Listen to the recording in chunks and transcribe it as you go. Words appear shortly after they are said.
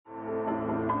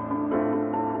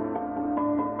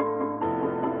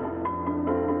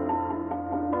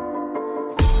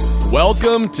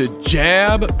Welcome to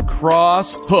Jab,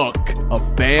 Cross, Hook,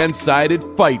 a fan-sided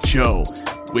fight show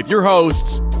with your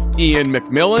hosts, Ian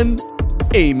McMillan,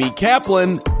 Amy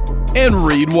Kaplan, and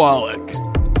Reed Wallach.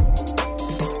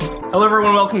 Hello,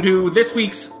 everyone. Welcome to this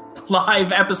week's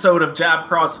live episode of Jab,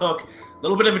 Cross, Hook. A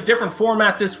little bit of a different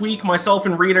format this week. Myself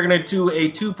and Reed are going to do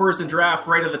a two-person draft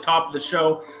right at the top of the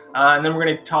show. And then we're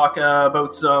going to talk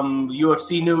about some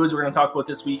UFC news. We're going to talk about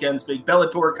this weekend's big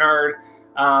Bellator card.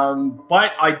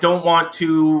 But I don't want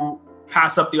to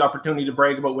pass up the opportunity to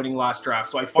brag about winning last draft.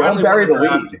 So I finally bury the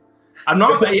lead. I'm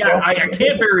not. Yeah, I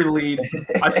can't bury the lead.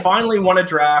 I finally won a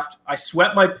draft. I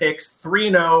swept my picks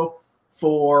 3-0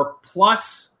 for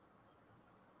plus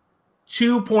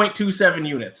 2.27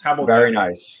 units. How about that? Very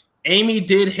nice. Amy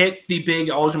did hit the big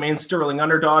Aljamain Sterling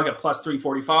underdog at plus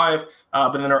 345,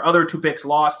 but then her other two picks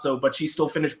lost. But she still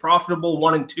finished profitable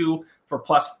 1 and 2 for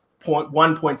plus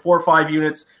 1.45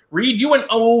 units. Reed, you went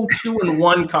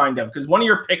 0-2-1 kind of, because one of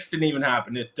your picks didn't even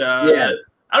happen. I don't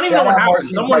even know what happened.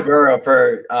 Someone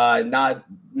for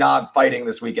not fighting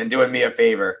this weekend, doing me a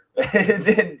favor. Was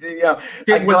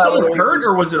someone hurt,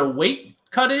 or was it a weight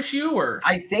cut issue? Or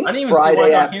I think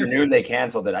Friday afternoon they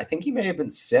canceled it. I think he may have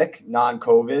been sick,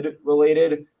 non-COVID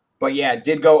related. But yeah,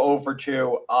 did go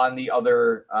 0-2 on the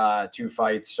other two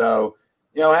fights. So,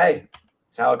 hey,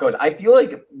 that's how it goes. I feel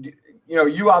like,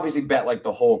 you obviously bet like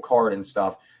the whole card and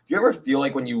stuff. Do you ever feel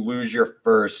like when you lose your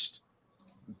first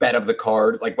bet of the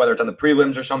card, like whether it's on the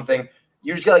prelims or something,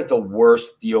 you just get like the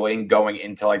worst feeling going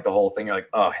into like the whole thing? You're like,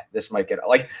 oh, this might get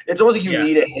like, it's almost like you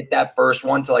need to hit that first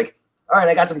one to like, all right,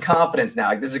 I got some confidence now.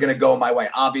 Like this is going to go my way.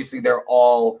 Obviously, they're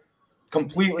all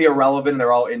completely irrelevant.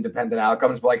 They're all independent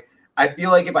outcomes. But like, I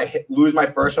feel like if I lose my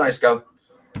first one, I just go,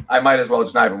 I might as well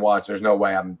just not even watch. There's no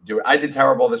way I'm doing. I did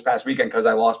terrible this past weekend because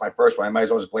I lost my first one. I might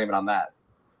as well just blame it on that.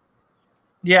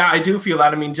 Yeah, I do feel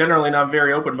that. I mean, generally, and I'm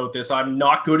very open about this. I'm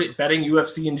not good at betting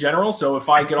UFC in general. So if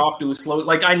I get off to a slow,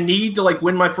 like I need to like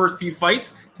win my first few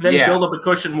fights to then build up a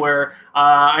cushion where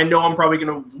I know I'm probably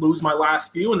going to lose my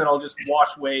last few, and then I'll just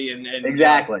wash away and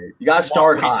exactly. You got to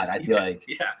start hot. I feel like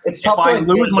it's tough to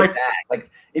lose my back.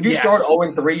 Like if you start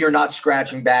 0-3, you're not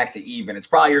scratching back to even. It's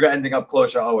probably you're ending up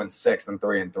closer to 0-6 than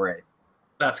 3-3.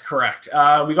 That's correct.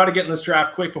 We got to get in this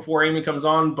draft quick before Amy comes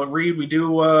on. But Reed, we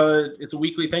do. It's a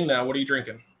weekly thing now. What are you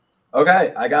drinking?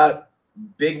 Okay, I got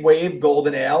Big Wave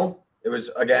Golden Ale. It was,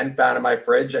 again, found in my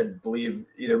fridge. I believe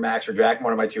either Max or Jack,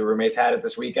 one of my two roommates, had it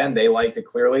this weekend. They liked it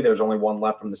clearly. There's only one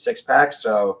left from the 6-pack,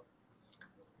 so.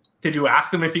 Did you ask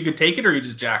them if you could take it, or you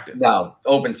just jacked it? No,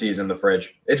 open season in the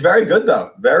fridge. It's very good, though.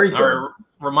 Very good. Right,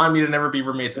 remind me to never be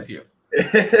roommates with you.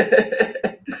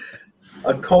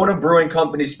 A Kona Brewing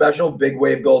Company special, Big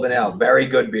Wave Golden Ale. Very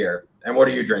good beer. And what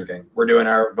are you drinking? We're doing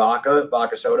our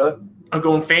vodka soda. I'm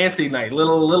going fancy night,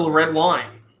 little red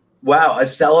wine. Wow, a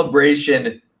celebration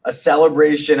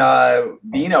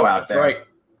vino out there. That's right.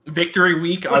 Victory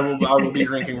week, I will be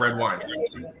drinking red wine.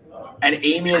 And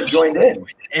Amy has joined in.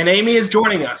 And Amy is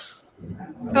joining us.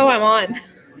 Oh, I'm on.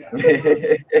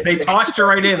 They tossed her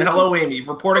right in. Hello, Amy,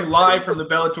 reporting live from the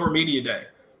Bellator Media Day.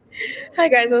 Hi,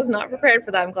 guys. I was not prepared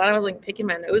for that. I'm glad I was like picking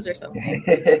my nose or something.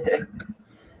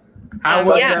 How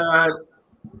was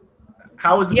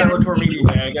the Bellator Media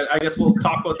Day? I guess we'll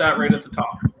talk about that right at the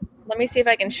top. Let me see if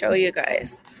I can show you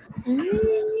guys.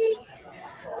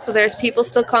 So there's people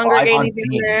still congregating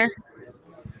in there.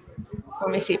 Let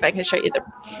me see if I can show you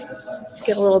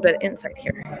get a little bit of insight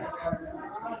here.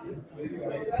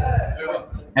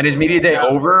 And is Media Day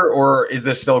over, or is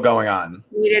this still going on?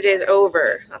 Media Day is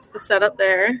over. That's the setup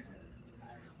there.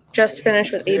 Just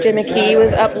finished with AJ McKee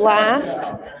was up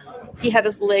last. He had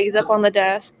his legs up on the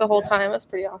desk the whole time. It was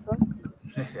pretty awesome.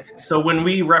 So when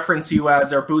we reference you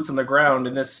as our boots on the ground,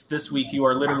 and this week you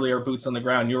are literally our boots on the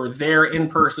ground. You were there in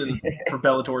person for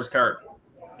Bellator's card.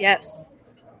 Yes.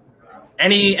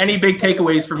 Any big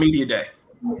takeaways for Media Day?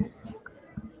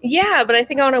 Yeah, but I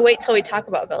think I want to wait till we talk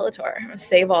about Bellator. I'm gonna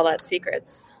save all that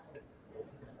secrets.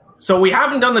 So we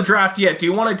haven't done the draft yet. Do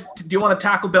you want to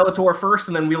tackle Bellator first,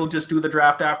 and then we'll just do the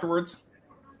draft afterwards?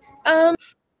 Why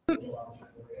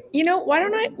don't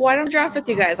I draft with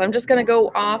you guys? I'm just gonna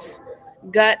go off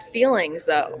gut feelings,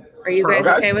 though. Are you guys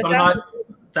okay with that?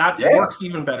 That works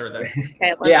even better then.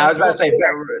 Okay, I was about to say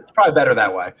it's probably better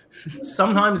that way.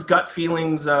 Sometimes gut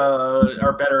feelings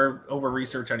are better over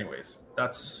research, anyways.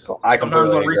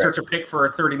 Sometimes I'll research a pick for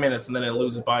 30 minutes and then it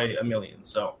loses by a million.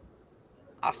 So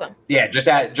awesome. Yeah, just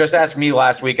ask me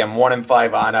last week. I'm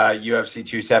 1-5 on UFC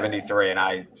 273, and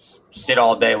I sit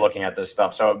all day looking at this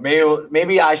stuff. So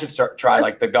maybe I should try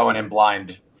like the going in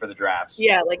blind for the drafts.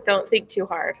 Yeah, like don't think too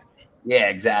hard. Yeah,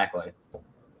 exactly.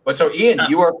 But so, Ian,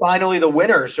 you are finally the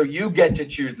winner, so you get to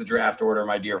choose the draft order,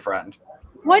 my dear friend.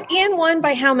 What Ian won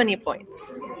by how many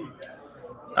points?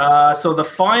 So the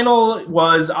final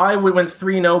was I went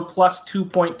 3-0 plus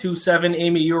 2.27.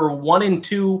 Amy, you were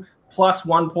 1-2 plus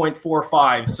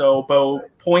 1.45. So about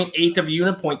 0.8 of a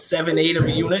unit, 0.78 of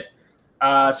a unit.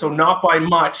 So not by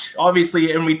much.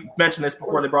 Obviously, and we mentioned this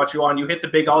before they brought you on, you hit the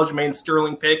big Aljamain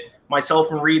Sterling pick. Myself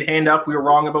and Reed hand up. We were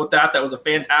wrong about that. That was a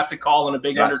fantastic call and a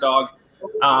big underdog.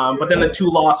 But then the 2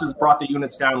 losses brought the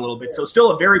units down a little bit. So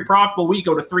still a very profitable week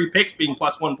out of 3 picks being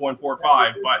plus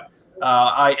 1.45. But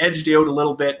I edged you out a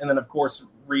little bit. And then, of course,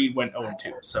 Reed went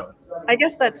 0-2. So I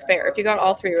guess that's fair. If you got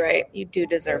all 3 right, you do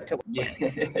deserve to win.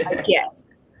 I guess.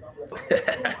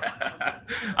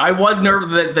 I was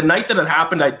nervous. The night that it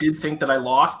happened, I did think that I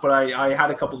lost, but I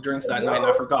had a couple of drinks that night, and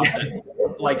I forgot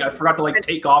to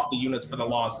take off the units for the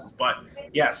losses. But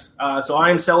yes, so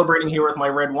I am celebrating here with my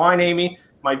red wine, Amy.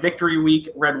 My victory week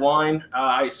red wine.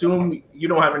 I assume you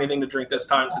don't have anything to drink this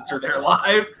time since you're there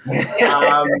live.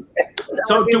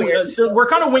 So we're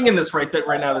kind of winging this right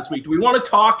now this week. Do we want to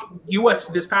talk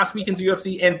UFC this past weekend's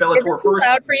UFC and Bellator Is it too first?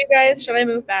 loud for you guys? Should I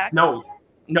move back? No,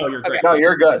 you're great. No,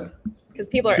 you're good. Because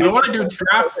people are. Do you want to do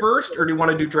draft first, or do you want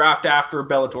to do draft after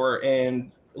Bellator and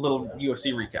a little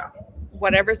UFC recap?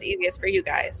 Whatever's easiest for you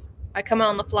guys. I come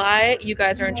on the fly. You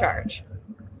guys are in charge.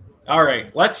 All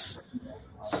right,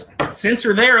 since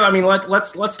you're there, I mean,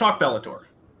 let's talk Bellator.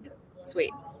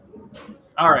 Sweet.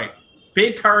 All right,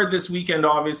 big card this weekend.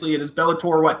 Obviously, it is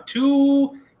Bellator.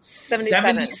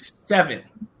 277.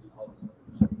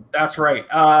 That's right.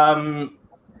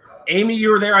 Amy, you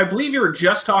were there. I believe you were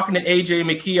just talking to AJ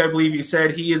McKee. I believe you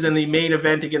said he is in the main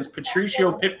event against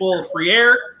Patricio Pitbull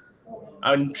Freire.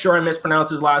 I'm sure I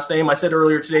mispronounced his last name. I said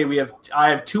earlier today I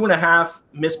have 2.5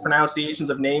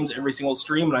 mispronunciations of names every single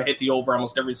stream, and I hit the over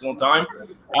almost every single time.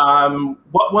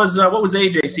 What was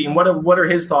AJ seeing? What are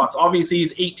his thoughts? Obviously,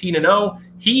 he's 18-0.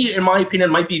 He, in my opinion,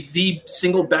 might be the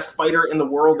single best fighter in the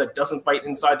world that doesn't fight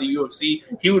inside the UFC.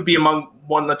 He would be among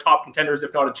one of the top contenders,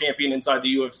 if not a champion inside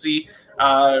the UFC.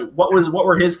 What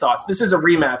were his thoughts? This is a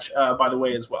rematch, by the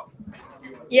way, as well.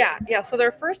 Yeah. So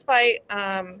their first fight,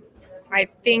 I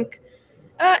think.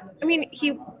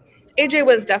 AJ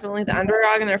was definitely the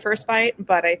underdog in their first fight,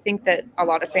 but I think that a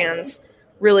lot of fans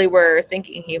really were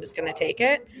thinking he was going to take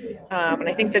it. And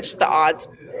I think that just the odds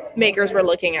makers were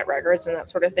looking at records and that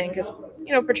sort of thing because,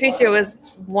 Patricio is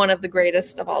one of the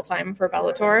greatest of all time for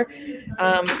Bellator.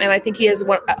 And I think he is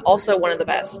also one of the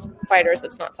best fighters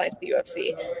that's not signed to the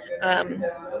UFC.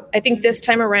 I think this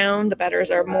time around, the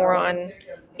bettors are more on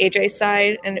AJ's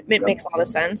side, and it makes a lot of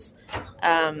sense.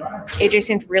 AJ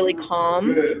seemed really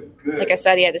calm. Like I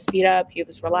said, he had his feet up. He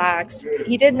was relaxed.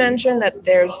 He did mention that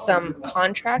there's some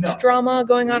contract drama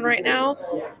going on right now.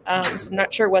 So I'm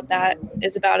not sure what that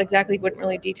is about exactly. Wouldn't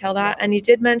really detail that. And he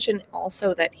did mention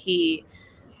also that he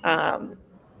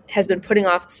has been putting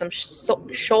off some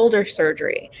shoulder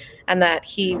surgery and that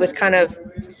he was kind of,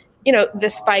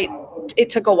 this fight, it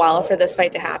took a while for this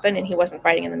fight to happen and he wasn't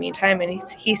fighting in the meantime. And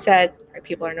he said,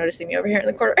 people are noticing me over here in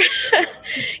the corner.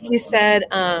 He said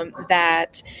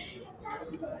that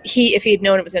if he had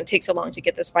known it was going to take so long to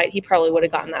get this fight, he probably would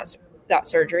have gotten that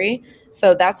surgery.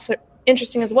 So that's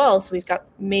interesting as well. So he's got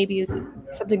maybe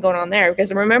something going on there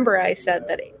because remember I said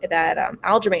that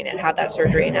Aljamain had that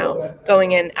surgery now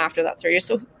going in after that surgery.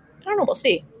 So I don't know. We'll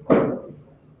see.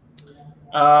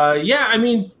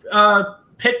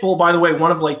 Pitbull, by the way,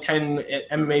 one of 10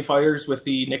 MMA fighters with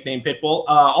the nickname Pitbull.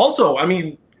 Also,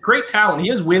 great talent. He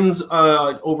has wins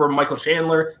over Michael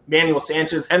Chandler, Manuel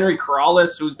Sanchez, Henry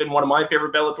Corrales, who's been one of my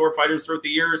favorite Bellator fighters throughout the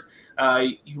years.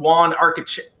 Juan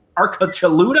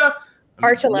Archuleta.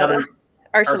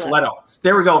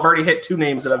 There we go. I've already hit 2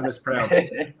 names that I've mispronounced.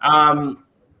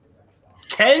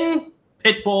 Can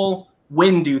Pitbull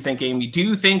win, do you think, Amy? Do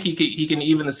you think he can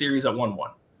even the series at 1-1?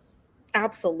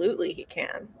 Absolutely he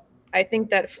can. I think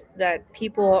that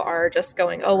people are just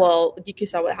going, oh, well, you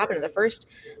saw what happened in the first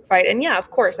fight. And yeah, of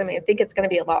course. I think it's going to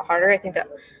be a lot harder. I think that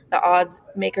the odds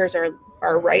makers are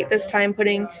right this time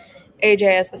putting AJ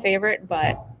as the favorite.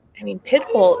 But,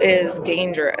 Pitbull is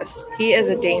dangerous. He is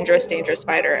a dangerous, dangerous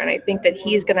fighter. And I think that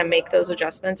he's going to make those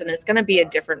adjustments and it's going to be a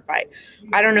different fight.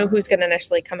 I don't know who's going to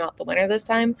necessarily come out the winner this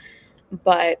time,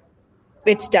 but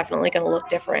it's definitely going to look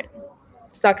different.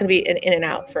 It's not going to be an in and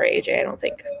out for AJ, I don't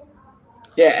think.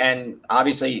 Yeah, and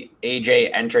obviously AJ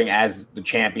entering as the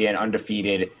champion,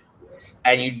 undefeated.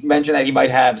 And you mentioned that he might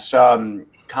have some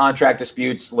contract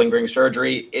disputes, lingering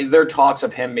surgery. Is there talks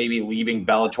of him maybe leaving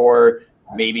Bellator?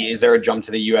 Maybe is there a jump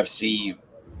to the UFC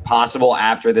possible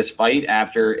after this fight?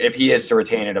 If he is to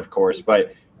retain it, of course.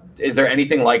 But is there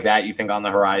anything like that you think on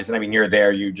the horizon? You're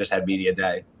there. You just had media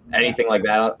day. Anything like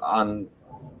that on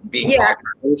being talked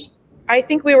about? I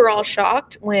think we were all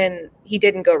shocked when he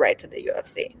didn't go right to the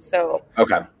UFC. So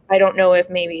okay. I don't know if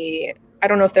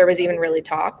there was even really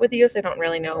talk with the UFC. I don't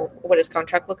really know what his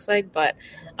contract looks like, but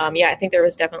I think there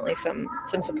was definitely some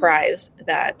surprise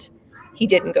that he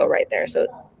didn't go right there. So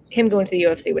him going to the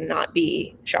UFC would not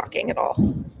be shocking at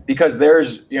all. Because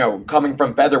there's, coming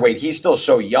from featherweight, he's still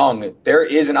so young. There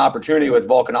is an opportunity with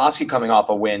Volkanovski coming off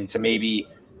a win to maybe,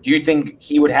 do you think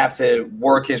he would have to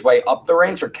work his way up the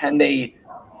ranks, or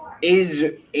is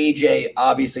AJ,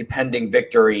 obviously pending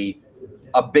victory,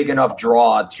 a big enough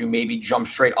draw to maybe jump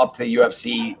straight up to the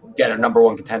UFC, get a number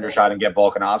one contender shot and get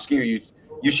Volkanovski? Or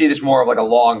you see this more of like a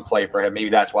long play for him?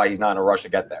 Maybe that's why he's not in a rush to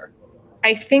get there.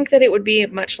 I think that it would be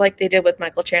much like they did with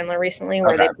Michael Chandler recently,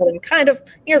 where they put him kind of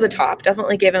near the top.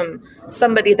 Definitely give him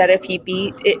somebody that if he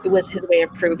beat, it was his way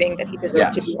of proving that he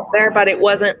deserved to be up there. But it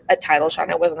wasn't a title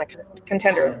shot. It wasn't a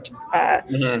contender shot.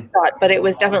 But it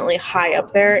was definitely high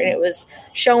up there, and it was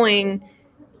showing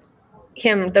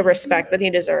him the respect that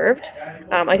he deserved.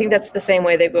 I think that's the same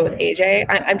way they go with AJ.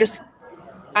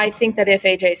 I think that if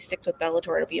AJ sticks with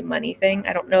Bellator, it'll be a money thing.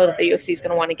 I don't know that the UFC is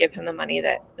going to want to give him the money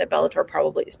that Bellator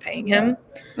probably is paying him.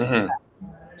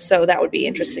 So that would be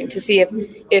interesting to see if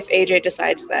AJ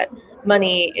decides that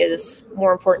money is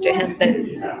more important to him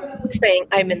than saying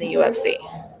I'm in the UFC.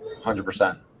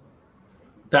 100%.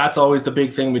 That's always the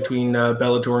big thing between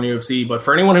Bellator and UFC. But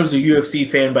for anyone who's a UFC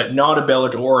fan but not a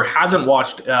Bellator or hasn't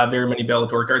watched very many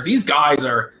Bellator cards, these guys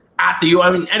are at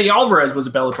the Eddie Alvarez was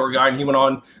a Bellator guy, and he went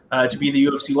on to be the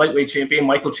UFC lightweight champion.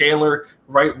 Michael Chandler,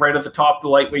 right at the top of the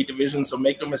lightweight division. So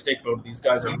make no mistake about it, these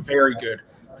guys are very good.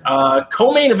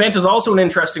 Co-main event is also an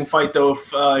interesting fight, though,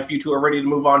 if you two are ready to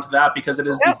move on to that, because it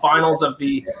is the finals of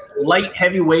the light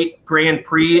heavyweight Grand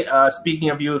Prix. Speaking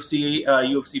of UFC,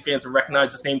 UFC fans will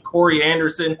recognize his name. Corey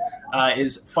Anderson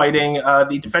is fighting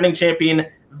the defending champion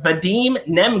Vadim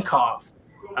Nemkov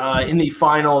in the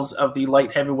finals of the light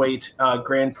heavyweight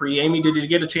Grand Prix. Amy, did you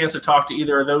get a chance to talk to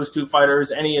either of those two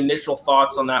fighters? Any initial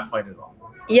thoughts on that fight at all?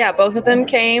 Yeah, both of them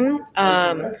came.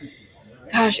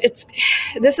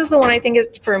 This is the one I think is,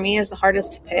 for me, is the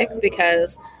hardest to pick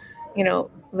because,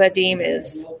 Vadim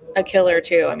is a killer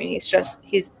too. I mean,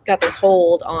 he's got this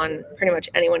hold on pretty much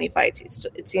anyone he fights.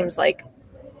 It seems like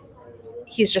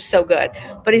he's just so good,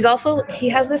 but he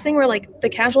has this thing where like the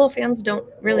casual fans don't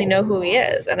really know who he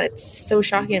is. And it's so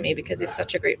shocking to me because he's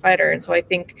such a great fighter. And so I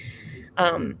think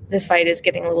this fight is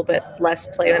getting a little bit less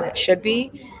play than it should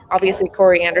be. Obviously,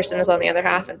 Corey Anderson is on the other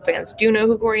half, and fans do know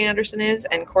who Corey Anderson is.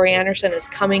 And Corey Anderson is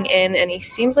coming in, and he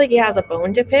seems like he has a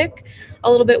bone to pick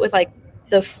a little bit with like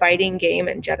the fighting game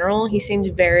in general. He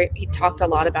talked a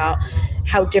lot about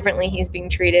how differently he's being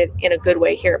treated in a good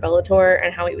way here at Bellator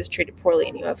and how he was treated poorly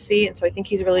in UFC. And so I think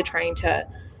he's really trying to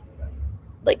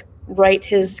like right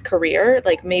his career,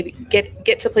 like maybe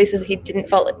get to places he didn't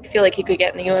feel like he could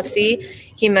get in the UFC.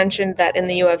 He mentioned that in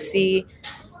the UFC,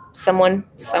 someone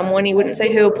he wouldn't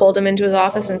say who pulled him into his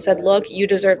office and said, look, you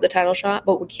deserve the title shot,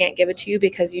 but we can't give it to you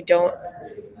because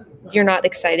you're not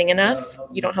exciting enough.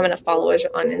 You don't have enough followers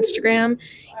on Instagram.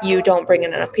 You don't bring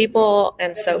in enough people.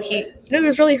 And so he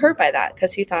was really hurt by that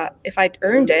because he thought, if I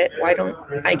earned it, why don't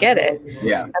I get it?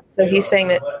 Yeah. And so he's saying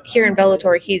that here in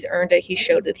Bellator, he's earned it. He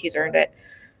showed that he's earned it.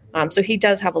 So he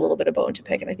does have a little bit of bone to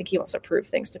pick, and I think he wants to prove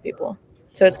things to people.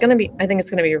 So I think it's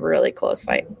going to be a really close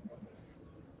fight.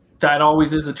 That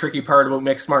always is the tricky part about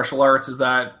mixed martial arts, is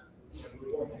that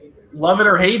love it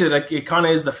or hate it, it kind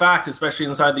of is the fact, especially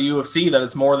inside the UFC, that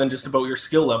it's more than just about your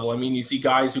skill level. I mean, you see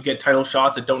guys who get title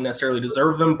shots that don't necessarily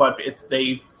deserve them, but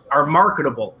they are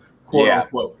marketable, quote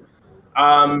unquote.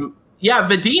 Vadim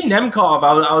Nemkov,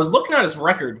 I was looking at his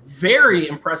record, very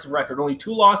impressive record. Only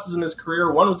 2 losses in his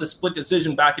career. One was a split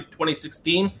decision back in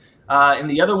 2016, and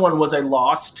the other one was a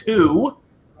loss to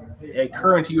a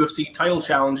current UFC title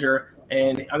challenger.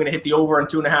 And I'm going to hit the over on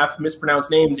 2.5 mispronounced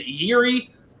names,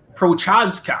 Yuri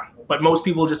Prochazka. But most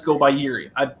people just go by Yuri.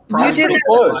 You did it.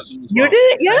 Close. You did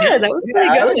it? Yeah, that was pretty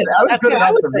good. That was good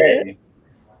enough for me.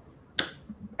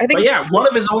 I think. But yeah, one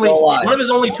of his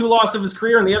only 2 losses of his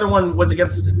career, and the other one was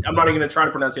against. I'm not even going to try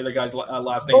to pronounce the other guy's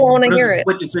last name. I want to hear it.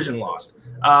 Split decision loss.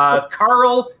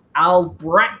 Karl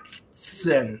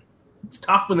Albrechtsen. It's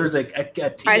tough when there's a T.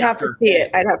 I'd have to see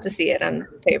it. I'd have to see it on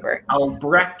paper.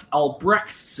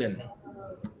 Albrechtsen.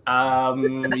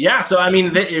 So I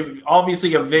mean,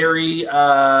 obviously a very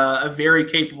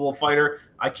capable fighter.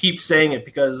 I keep saying it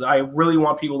because I really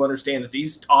want people to understand that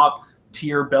these top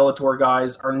tier Bellator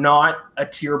guys are not a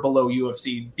tier below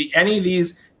UFC. Any of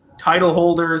these title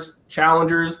holders,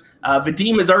 challengers,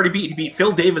 Vadim has already he beat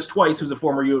Phil Davis twice, who's a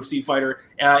former UFC fighter,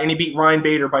 and he beat Ryan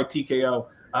Bader by TKO.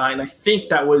 And I think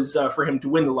that was for him to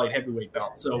win the light heavyweight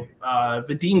belt. So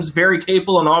Vadim's very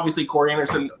capable, and obviously Corey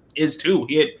Anderson is too.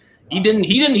 He didn't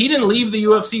leave the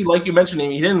UFC, like you mentioned.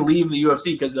 He didn't leave the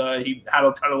UFC because he had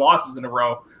a ton of losses in a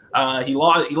row. He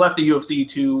left the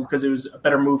UFC because it was a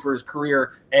better move for his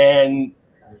career, and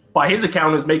by his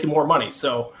account, is making more money.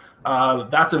 So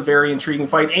that's a very intriguing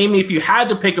fight. Amy, if you had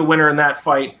to pick a winner in that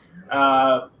fight,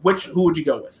 who would you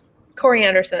go with? Corey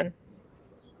Anderson.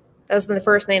 That was the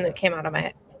first name that came out of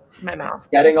my mouth.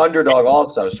 Getting underdog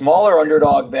also. Smaller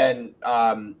underdog than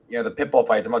the Pitbull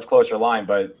fight. It's a much closer line,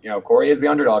 but Corey is the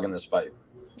underdog in this fight.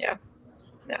 Yeah.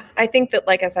 Yeah. I think that,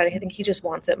 like I said, I think he just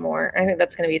wants it more. I think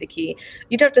that's going to be the key.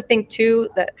 You'd have to think too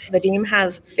that Vadim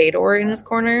has Fedor in his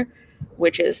corner,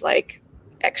 which is like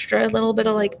extra little bit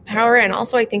of like power. And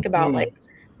also I think about like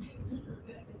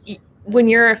when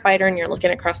you're a fighter and you're looking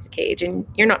across the cage and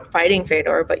you're not fighting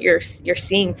Fedor, but you're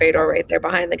seeing Fedor right there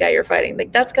behind the guy you're fighting.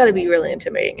 Like that's got to be really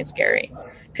intimidating and scary,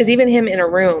 because even him in a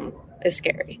room is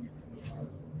scary.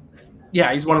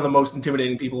 Yeah, he's one of the most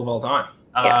intimidating people of all time.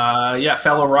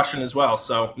 Fellow Russian as well,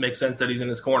 so makes sense that he's in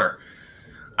his corner.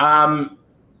 I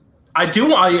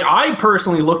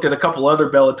personally looked at a couple other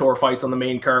Bellator fights on the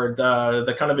main card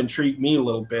that kind of intrigued me a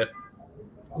little bit.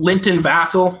 Linton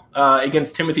Vassell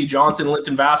against Timothy Johnson.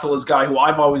 Linton Vassell is a guy who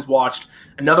I've always watched.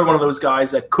 Another one of those guys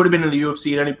that could have been in the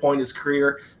UFC at any point in his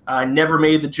career. Never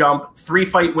made the jump.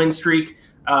 3-fight win streak.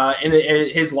 And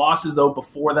his losses, though,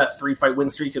 before that 3-fight win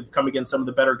streak have come against some of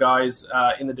the better guys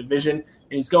in the division. And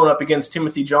he's going up against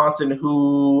Timothy Johnson,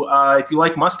 who, if you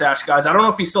like mustache guys, I don't know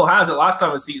if he still has it. Last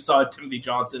time I saw Timothy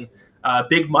Johnson,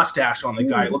 big mustache on the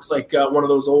guy. It looks like one of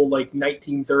those old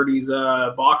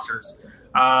 1930s boxers.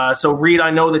 So Reed, I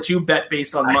know that you bet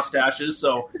based on mustaches.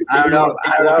 So I don't know.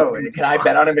 Can I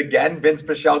bet on him again? Vince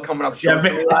Pichel coming up short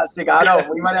for me last week. I don't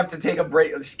know. We might have to take a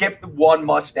break, skip the one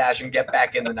mustache, and get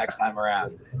back in the next time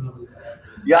around.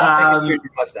 Yeah, I think it's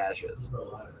your mustaches.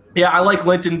 Yeah, I like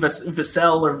Linton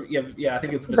Vassell, I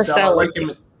think it's Vassell. I like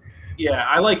him. Yeah,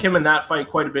 I like him in that fight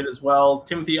quite a bit as well.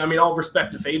 Timothy, all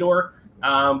respect to Fedor,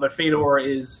 but Fedor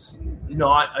is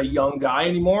not a young guy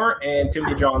anymore, and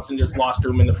Timothy Johnson just lost to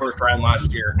him in the first round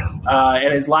last year.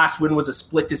 And his last win was a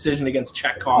split decision against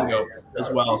Czech Congo as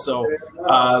well. So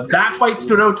that fight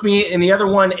stood out to me. And the other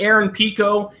one, Aaron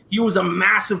Pico, he was a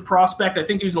massive prospect. I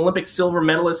think he was an Olympic silver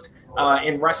medalist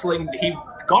in wrestling. He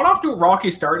got off to a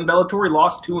rocky start in Bellator. He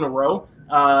lost 2 in a row.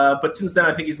 But since then,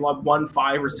 I think he's won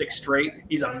 5 or 6 straight.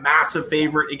 He's a massive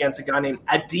favorite against a guy named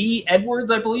Adi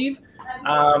Edwards, I believe.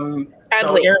 Adley.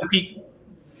 So Aaron Pico.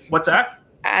 What's that?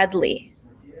 Adley.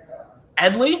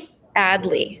 Adley.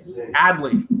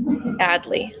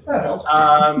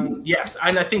 Yes,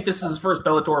 and I think this is his first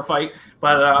Bellator fight,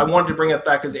 but I wanted to bring it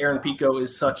back because Aaron Pico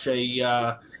is such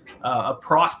a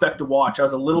prospect to watch. I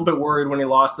was a little bit worried when he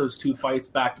lost those 2 fights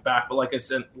back to back, but like I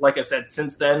said,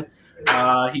 since then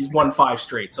he's won 5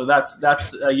 straight. So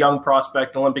that's a young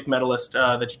prospect, Olympic medalist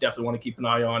that you definitely want to keep an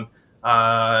eye on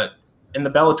in the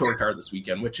Bellator card this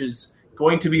weekend, which is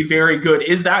going to be very good.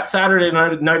 Is that Saturday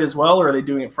night as well, or are they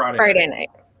doing it Friday night?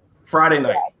 Friday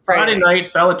night. Friday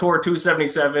night, Bellator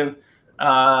 277.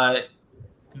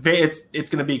 It's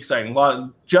going to be exciting.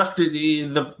 Just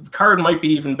the card might be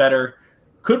even better,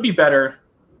 could be better.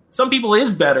 Some people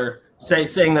is better,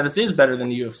 saying that it is better than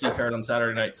the UFC card on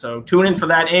Saturday night. So tune in for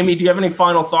that. Amy, do you have any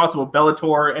final thoughts about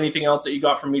Bellator? Anything else that you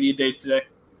got from Media Day today?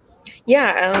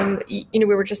 Yeah, we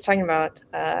were just talking about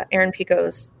Aaron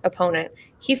Pico's opponent.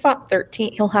 He fought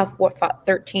 13. He'll have fought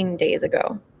 13 days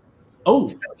ago. Oh,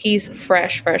 so he's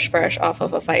fresh off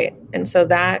of a fight, and so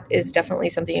that is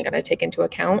definitely something you got to take into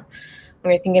account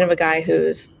when you're thinking of a guy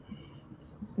who's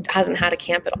hasn't had a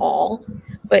camp at all.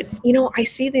 But I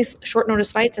see these short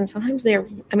notice fights, and sometimes a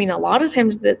lot of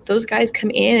times that those guys come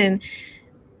in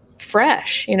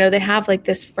fresh. They have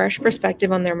this fresh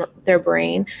perspective on their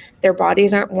brain. Their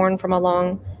bodies aren't worn from a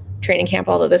long training camp,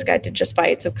 although this guy did just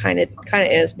fight, so kind of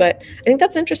is. But I think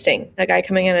that's interesting. A guy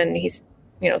coming in and he's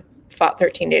fought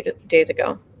 13 days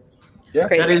ago. Yeah,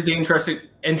 that is the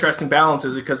interesting balance.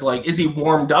 Is it because is he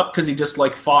warmed up because he just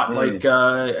fought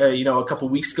a couple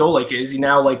weeks ago? Is he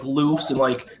now loose and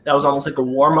that was almost like a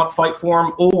warm up fight for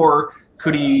him, or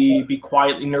could he be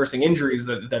quietly nursing injuries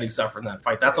that he suffered in that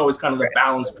fight? That's always kind of the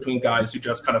balance between guys who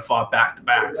just kind of fought back to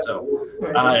back. So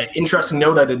interesting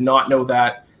note. I did not know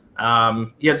that.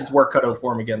 He has his work cut out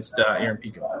for him against Aaron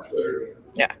Pico.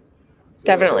 Yeah,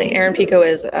 definitely. Aaron Pico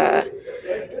is a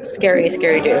scary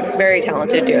dude. Very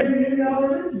talented dude.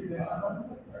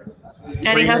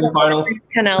 And he has a horse named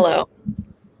Canelo.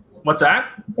 What's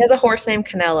that? He has a horse named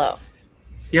Canelo.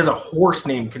 He has a horse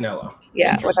named Canelo.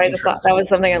 Yeah, which I just thought that was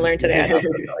something I learned today. I thought that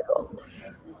was really cool.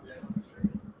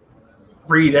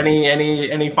 Reed,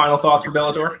 any final thoughts for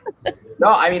Bellator?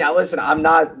 No, I mean, listen, I'm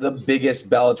not the biggest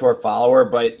Bellator follower,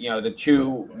 but, the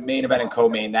two main event and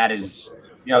co-main, that is,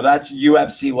 that's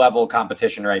UFC level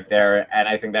competition right there. And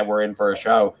I think that we're in for a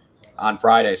show on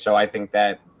Friday. So I think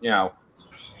that, I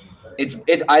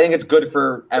think it's good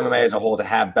for MMA as a whole to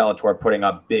have Bellator putting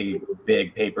up big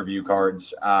pay-per-view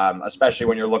cards, especially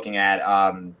when you're looking at,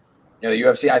 the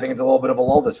UFC. I think it's a little bit of a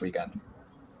lull this weekend.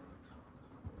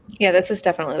 Yeah, this is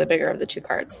definitely the bigger of the two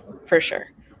cards, for sure.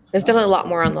 There's definitely a lot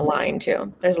more on the line,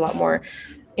 too. There's a lot more,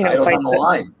 fights on the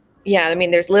line. Yeah, I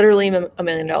mean, there's literally $1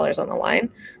 million on the line.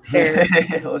 There's,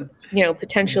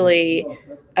 potentially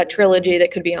a trilogy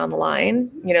that could be on the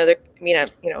line. A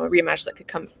rematch that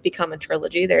could become a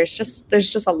trilogy. There's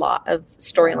just a lot of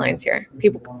storylines here.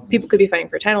 People could be fighting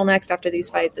for title next after these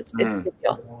fights. It's a big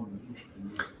deal.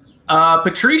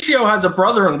 Patricio has a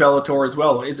brother in Bellator as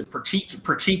well. Is it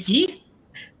Patricky?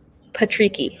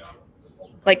 Patricky.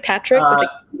 Like Patrick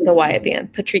with the Y at the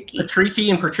end. Patricky. Patricky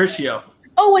and Patricio.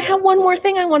 Oh, I have one more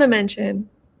thing I want to mention.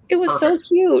 It was Perfect. So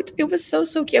cute. It was so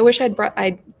cute. I wish I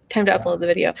time to upload the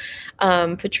video.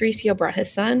 Patricio brought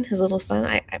his little son.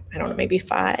 I don't know, maybe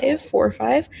 4 or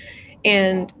 5.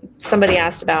 And somebody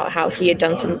asked about how he had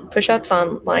done some push-ups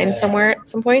online somewhere at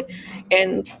some point.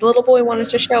 And the little boy wanted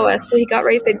to show us. So he got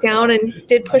right there down and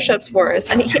did push-ups for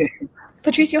us. And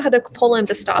Patricio had to pull him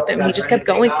to stop him. He just kept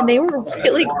going, and they were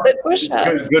really good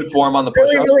push-ups. Good form on the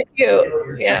push-ups. Really, really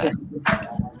cute. Yeah.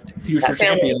 Future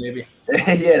champion, maybe.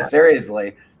 Yeah,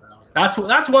 seriously.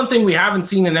 That's one thing we haven't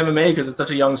seen in MMA because it's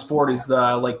such a young sport. Is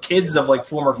the kids of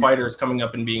former fighters coming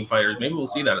up and being fighters. Maybe we'll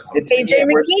see that at some point. AJ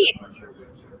McKee.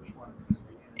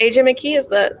 AJ McKee is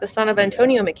the son of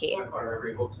Antonio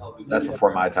McKee. That's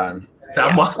before my time.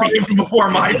 That must be even before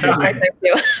my time.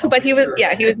 But he was in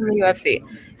the UFC.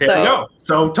 There we go.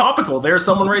 So topical. There's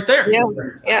someone right there.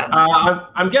 Yeah.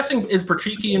 I'm guessing, is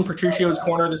Patricky in Patricio's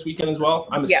corner this weekend as well?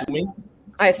 I'm assuming.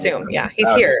 I assume, yeah. He's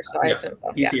here, so I assume.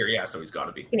 He's here, yeah, so he's got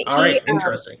to be. All right,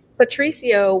 interesting.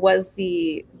 Patricio was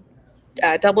the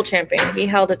double champion. He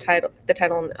held the title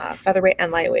in featherweight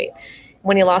and lightweight.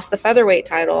 When he lost the featherweight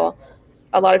title,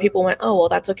 a lot of people went, oh, well,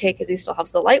 that's okay because he still has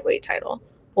the lightweight title.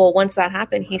 Well, once that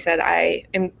happened, he said, I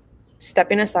am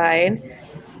stepping aside.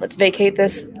 Let's vacate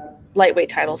this lightweight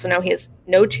title. So now he has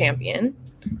no champion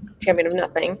of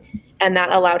nothing. And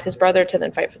that allowed his brother to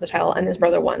then fight for the title, and his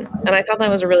brother won. And I thought that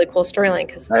was a really cool storyline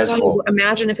because cool.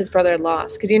 Imagine if his brother had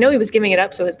lost, because he was giving it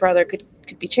up so his brother could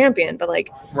be champion, but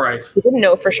right, he didn't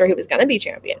know for sure he was going to be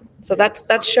champion. So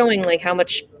that's showing how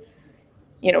much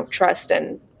trust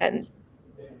and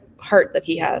heart that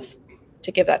he has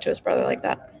to give that to his brother like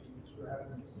that.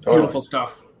 Beautiful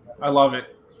stuff. I love it.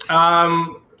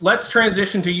 Let's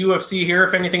transition to UFC here.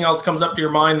 If anything else comes up to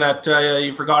your mind that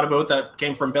you forgot about that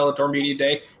came from Bellator Media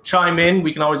Day, chime in.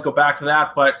 We can always go back to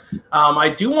that. But I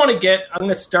do want to I'm going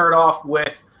to start off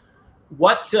with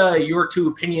what your two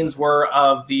opinions were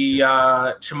of the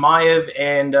Chimaev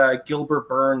and Gilbert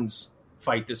Burns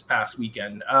fight this past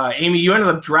weekend. Amy, you ended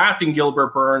up drafting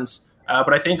Gilbert Burns,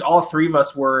 but I think all three of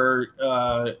us were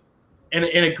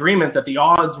in agreement that the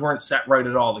odds weren't set right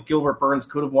at all, that Gilbert Burns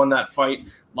could have won that fight.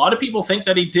 A lot of people think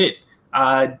that he did.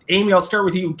 Amy, I'll start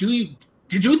with you.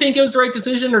 Did you think it was the right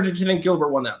decision, or did you think Gilbert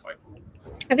won that fight?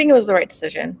 I think it was the right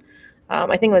decision.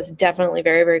 I think it was definitely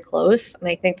very, very close, and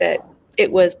I think that it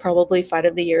was probably fight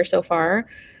of the year so far.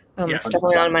 Yes, it's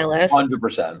definitely on my list.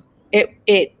 100%.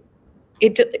 It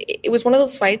was one of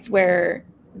those fights where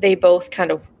they both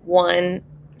kind of won,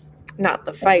 not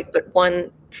the fight, but won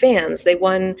fans. They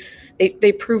won.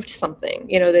 They proved something,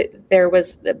 that there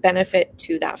was the benefit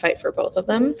to that fight for both of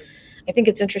them. I think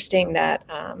it's interesting that,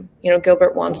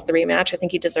 Gilbert wants the rematch. I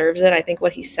think he deserves it. I think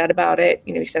what he said about it,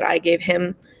 he said, I gave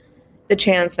him the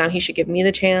chance. Now he should give me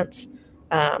the chance.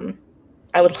 I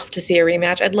would love to see a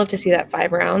rematch. I'd love to see that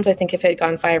 5 rounds. I think if it had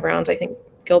gone 5 rounds, I think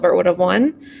Gilbert would have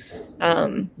won.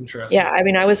 Interesting. Yeah. I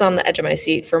mean, I was on the edge of my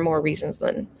seat for more reasons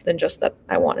than just that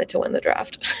I wanted to win the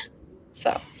draft.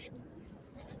 So.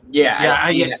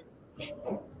 Yeah.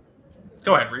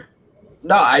 Go ahead, Reed.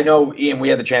 No, I know, Ian, we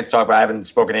had the chance to talk about it. I haven't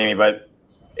spoken to Amy, but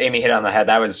Amy hit it on the head.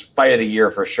 That was fight of the year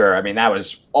for sure. I mean, that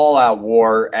was all-out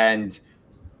war, and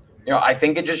I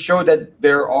think it just showed that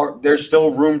there's still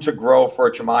room to grow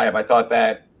for Chimaev. I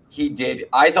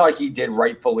thought he did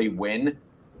rightfully win,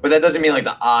 but that doesn't mean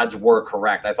the odds were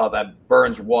correct. I thought that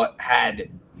Burns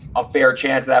had a fair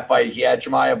chance of that fight. He had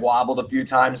Chimaev wobbled a few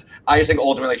times. I just think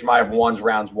ultimately Chimaev wins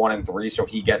rounds 1 and 3, so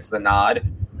he gets the nod.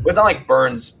 But it's not like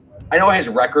Burns. I know his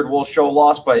record will show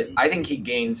loss, but I think he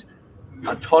gains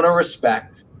a ton of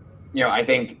respect. I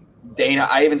think Dana.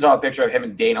 I even saw a picture of him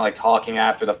and Dana talking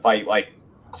after the fight.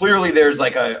 clearly there's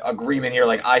like a agreement here.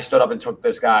 Like I stood up and took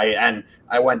this guy and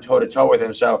I went toe to toe with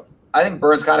him. So I think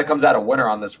Burns kind of comes out a winner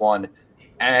on this one.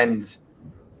 And,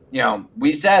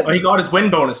 we said he got his win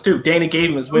bonus too. Dana gave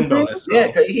him his win bonus. So.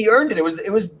 Yeah, he earned it.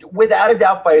 It was without a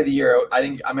doubt fight of the year. I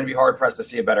think I'm going to be hard pressed to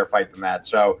see a better fight than that.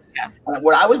 So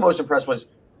what I was most impressed was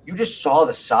you just saw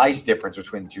the size difference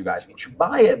between the two guys. I mean,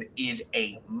 Chimaev is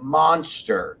a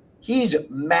monster. He's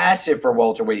massive for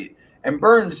welterweight. And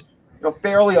Burns,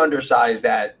 fairly undersized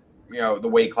at, the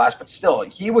weight class, but still,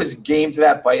 he was game to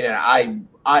that fight, and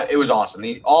it was awesome.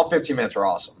 All 15 minutes are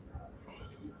awesome.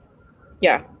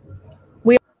 Yeah.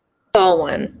 We all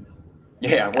won.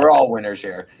 Yeah, we're all winners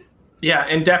here. Yeah,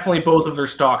 and definitely both of their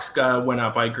stocks went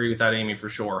up. I agree with that, Amy, for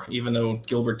sure. Even though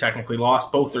Gilbert technically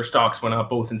lost, both their stocks went up,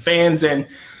 both in fans. And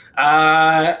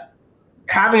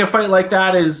having a fight like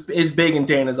that is big in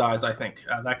Dana's eyes, I think.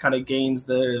 That kind of gains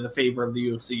the favor of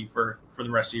the UFC for the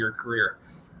rest of your career.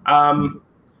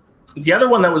 The other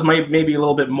one that was maybe a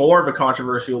little bit more of a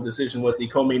controversial decision was the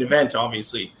co-main event,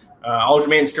 obviously.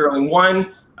 Aljamain Sterling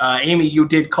won. Amy, you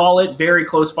did call it. Very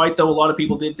close fight, though. A lot of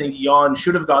people did think Jan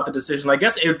should have got the decision. I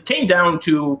guess it came down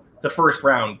to the first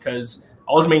round because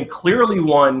Aljamain clearly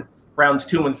won rounds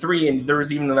 2 and 3, and there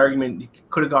was even an argument he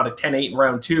could have got a 10-8 in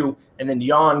round 2, and then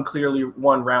Jan clearly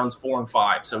won rounds 4 and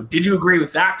 5. So did you agree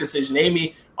with that decision,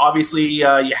 Amy? Obviously, you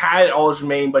had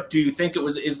Aljamain, but do you think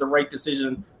is the right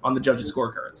decision on the judges'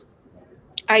 scorecards?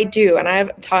 I do, and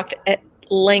I've talked at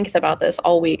length about this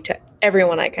all week to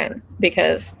everyone I can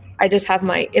because I just have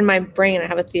in my brain, I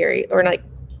have a theory or like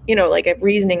a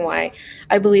reasoning why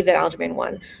I believe that Aljamain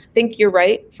won. I think you're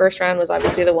right. First round was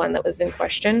obviously the one that was in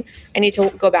question. I need to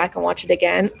go back and watch it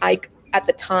again. At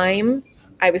the time,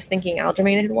 I was thinking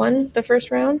Aljamain had won the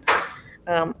first round.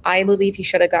 I believe he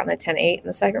should have gotten a 10-8 in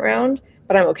the second round,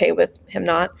 but I'm okay with him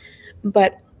not.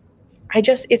 But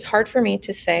it's hard for me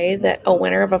to say that a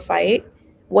winner of a fight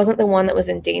wasn't the one that was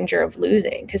in danger of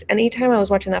losing. Because anytime I was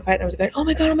watching that fight and I was going, oh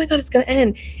my God, it's going to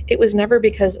end. It was never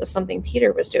because of something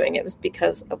Peter was doing. It was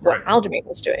because of what Aljamain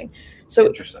was doing. So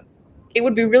interesting. It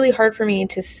would be really hard for me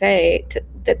to say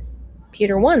that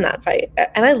Peter won that fight.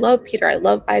 And I love Peter. I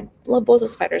love both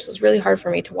those fighters. It was really hard for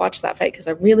me to watch that fight because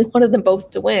I really wanted them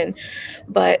both to win.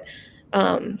 But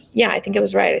I think it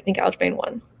was right. I think Aljamain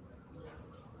won.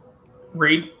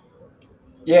 Reed?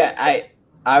 Yeah,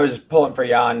 I was pulling for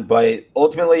Jan, but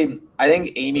ultimately, I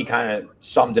think Amy kind of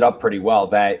summed it up pretty well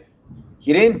that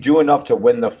he didn't do enough to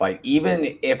win the fight.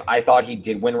 Even if I thought he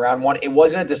did win round 1, it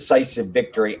wasn't a decisive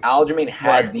victory. Aljamain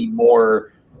had the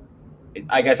more,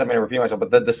 I guess I'm going to repeat myself, but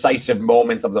the decisive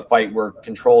moments of the fight were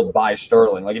controlled by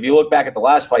Sterling. Like if you look back at the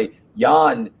last fight,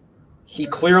 Jan, he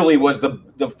clearly was the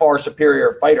far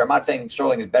superior fighter. I'm not saying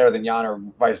Sterling is better than Jan or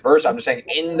vice versa. I'm just saying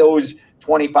in those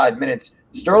 25 minutes,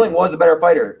 Sterling was the better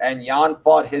fighter, and Jan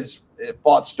fought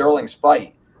Sterling's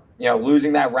fight.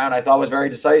 Losing that round I thought was very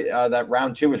decisive. That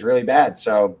round 2 was really bad.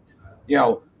 So,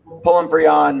 pulling for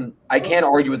Jan, I can't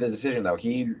argue with the decision though.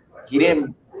 He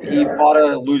fought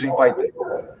a losing fight.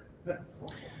 Do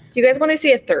you guys want to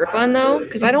see a third one though?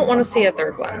 Because I don't want to see a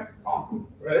third one.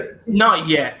 Not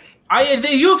yet.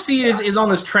 The UFC is on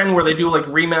this trend where they do like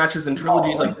rematches and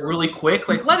trilogies like really quick.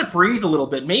 Like let it breathe a little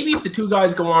bit. Maybe if the two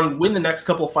guys go on and win the next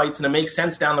couple of fights and it makes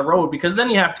sense down the road, because then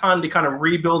you have time to kind of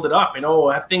rebuild it up.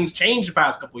 Have things changed the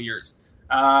past couple of years?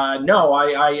 No,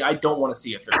 I don't want to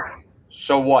see a third one.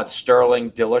 So what?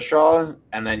 Sterling Dillashaw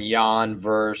and then Jan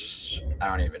versus I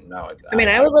don't even know. I mean,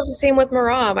 I would love to see him with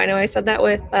Merab. I know I said that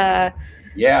with Matt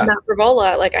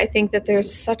Frivola. Like, I think that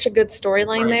there's such a good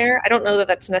storyline there. I don't know that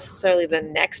that's necessarily the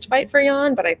next fight for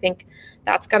Jan, but I think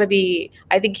that's got to be.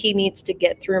 I think he needs to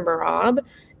get through Merab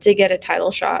to get a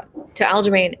title shot to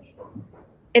Aljamain,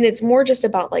 and it's more just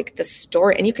about like the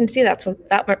story. And you can see that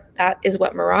is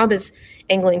what Merab is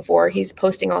angling for. He's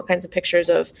posting all kinds of pictures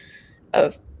of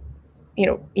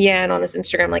Jan on his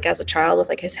Instagram, like as a child with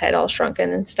like his head all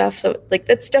shrunken and stuff. So like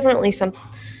that's definitely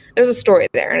there's a story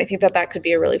there, and I think that could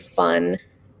be a really fun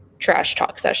trash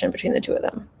talk session between the two of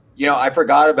them. I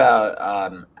forgot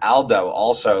about Aldo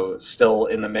also still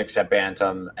in the mix at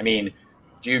bantam. I mean,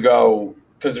 do you go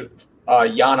because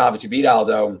Jan obviously beat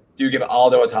Aldo? Do you give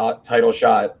Aldo a title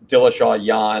shot? Dillashaw,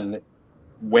 Jan,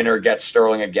 winner gets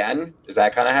Sterling again? Is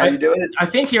that kind of how you do it? I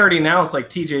think he already announced like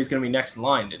TJ is going to be next in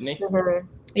line, didn't he? Mm-hmm.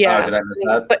 Yeah, did I miss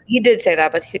that? But he did say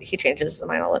that, but he changes his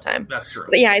mind all the time. That's true.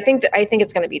 But yeah, I think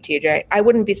it's going to be TJ. I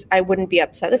wouldn't be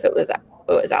upset if it was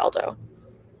Aldo.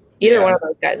 Either one of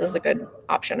those guys is a good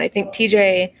option. I think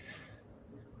TJ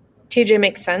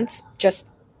makes sense just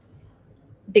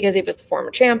because he was the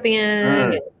former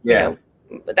champion, that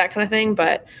kind of thing.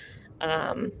 But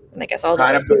and I guess Aldo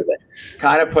was too. But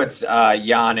puts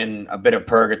Jan in a bit of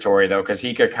purgatory though, because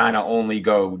he could kind of only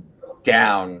go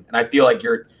down, and I feel like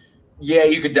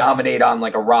you could dominate on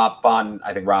like a Rob Font.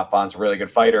 I think Rob Font's a really good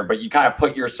fighter, but you kind of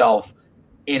put yourself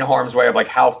in harm's way of like,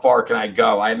 how far can I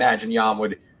go? I imagine Jan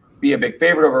would be a big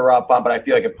favorite over Rob Font, but I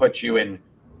feel like it puts you in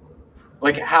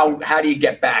like, how do you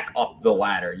get back up the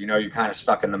ladder? You know, you're kind of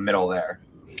stuck in the middle there.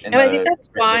 And I think that's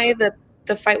why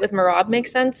the fight with Merab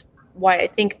makes sense. Why I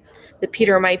think that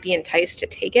Peter might be enticed to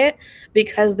take it,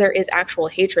 because there is actual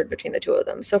hatred between the two of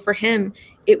them. So for him,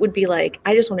 it would be like,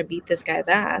 I just want to beat this guy's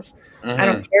ass. Mm-hmm. I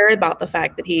don't care about the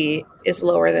fact that he is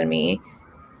lower than me,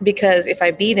 because if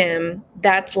I beat him,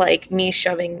 that's like me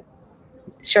shoving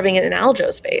it in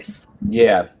Aljo's face.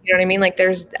 Yeah. You know what I mean? Like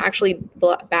there's actually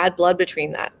bad blood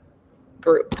between that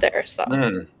group there. So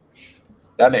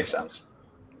that makes sense.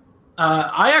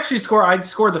 I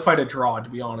scored the fight a draw, to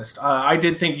be honest. I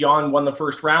did think Jan won the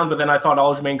first round, but then I thought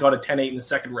Aljamain got a 10-8 in the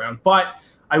second round. But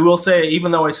I will say,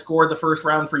 even though I scored the first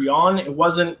round for Jan, it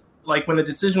wasn't like when the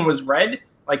decision was read,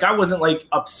 like I wasn't like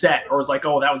upset or was like,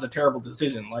 oh, that was a terrible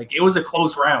decision. Like it was a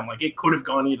close round. Like it could have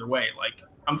gone either way. Like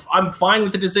I'm fine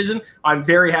with the decision. I'm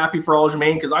very happy for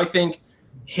Aljamain, because I think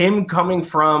him coming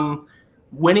from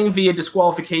winning via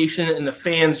disqualification and the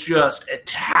fans just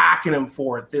attacking him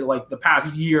for it, like the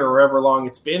past year or however long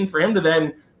it's been, for him to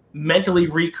then mentally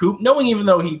recoup, knowing even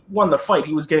though he won the fight,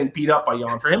 he was getting beat up by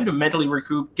Jan, for him to mentally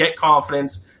recoup, get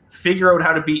confidence, figure out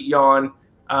how to beat Jan,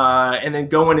 and then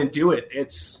go in and do it.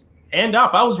 It's hand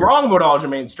up. I was wrong about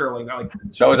Aljamain Sterling.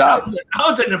 So was I. That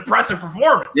was an impressive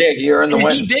performance. Yeah, he earned the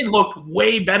win. He did look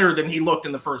way better than he looked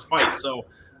in the first fight. So,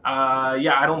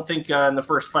 I don't think in the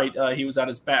first fight he was at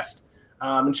his best.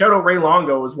 And shout out Ray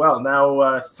Longo as well.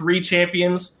 Now 3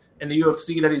 champions in the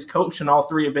UFC that he's coached, and all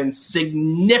 3 have been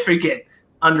significant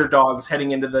underdogs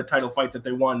heading into the title fight that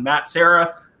they won. Matt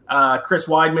Serra, Chris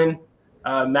Weidman.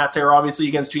 Matt Serra obviously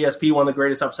against GSP, one of the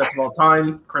greatest upsets of all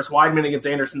time. Chris Weidman against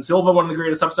Anderson Silva, one of the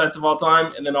greatest upsets of all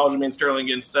time. And then Aljamain Sterling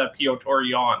against Piotr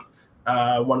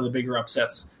Jan, one of the bigger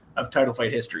upsets of title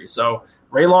fight history. So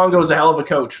Ray Longo is a hell of a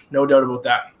coach, no doubt about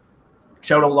that.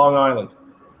 Shout out Long Island.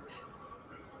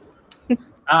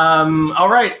 All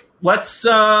right, let's.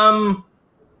 Are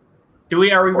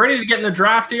we ready to get in the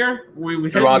draft here? Do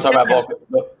you want to talk about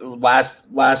the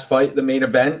last fight, the main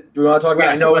event? Do we want to talk about?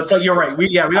 Yes, I know. So you're right.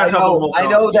 We got to talk about Volkanovski. I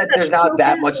know that there's not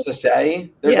that much to say.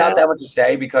 There's not that much to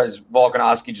say because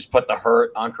Volkanovski just put the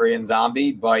hurt on Korean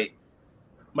Zombie, but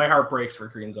my heart breaks for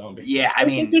Korean Zombie. Yeah, I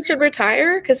mean, think he should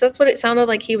retire, because that's what it sounded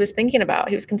like he was thinking about.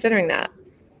 He was considering that.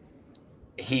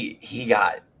 He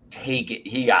got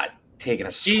taken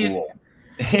to school.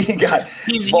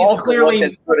 He's clearly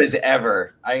as good as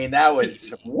ever. I mean, that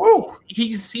was woo.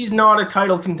 He's not a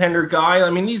title contender guy. I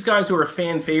mean, these guys who are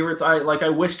fan favorites, I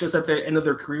wish just at the end of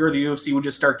their career, the UFC would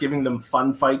just start giving them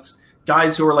fun fights.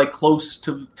 Guys who are like close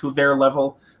to their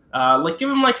level. Like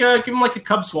give him like a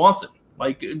Cub Swanson.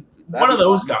 Like one of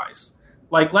those guys.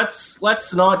 Like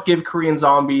let's not give Korean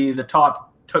Zombie the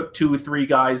top 2-3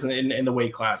 guys in the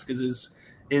weight class, because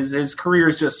his career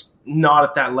is just not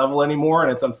at that level anymore,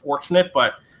 and it's unfortunate.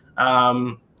 But I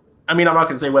mean, I'm not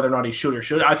going to say whether or not he should or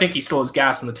should. I think he still has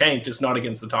gas in the tank, just not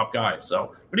against the top guys.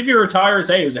 So, but if he retires,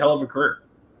 hey, it was a hell of a career.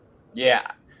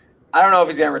 Yeah, I don't know if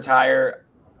he's going to retire,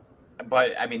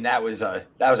 but I mean that was a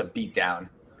beatdown,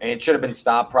 and it should have been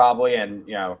stopped probably. And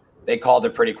they called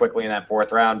it pretty quickly in that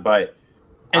 4th round. But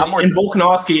and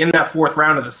Volkanovski in that 4th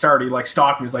round at the start, he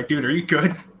stopped. He was like, "Dude, are you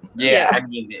good?" Yeah, I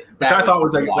mean, which I thought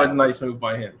was a nice move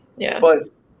by him. Yeah, but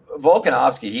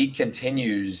Volkanovski, he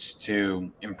continues to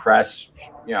impress.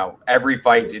 Every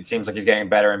fight, it seems like he's getting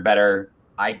better and better.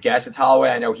 I guess it's Holloway.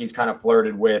 I know he's kind of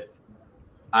flirted with,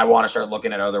 I want to start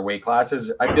looking at other weight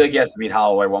classes. I feel like he has to beat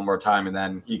Holloway one more time, and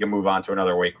then he can move on to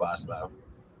another weight class, though.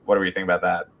 What do we think about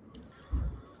that?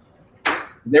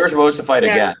 They were supposed to fight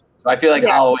again. So I feel like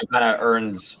Holloway kind of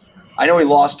earns – I know he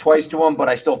lost twice to him, but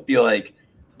I still feel like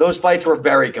those fights were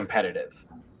very competitive.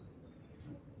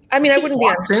 I mean, I wouldn't be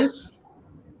on since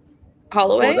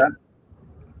Holloway. What was that?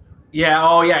 Yeah.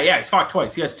 Oh, yeah. He's fought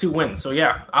twice. He has 2 wins. So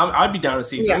yeah, I'd be down to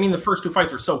see. I mean, the first 2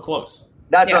 fights were so close.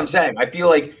 That's what I'm saying. I feel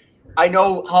like I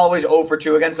know Holloway's 0 for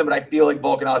 2 against him, but I feel like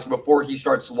Volkanovski, before he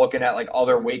starts looking at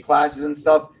other weight classes and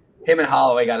stuff, him and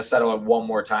Holloway got to settle it one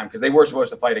more time, because they were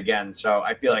supposed to fight again. So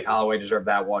I feel like Holloway deserved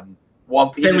that one.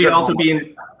 Then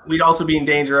we'd also be in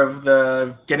danger of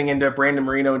the getting into Brandon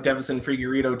Moreno and Devison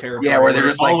Figueiredo territory. Yeah, where they're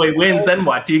just Holloway wins. Then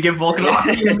what? Do you give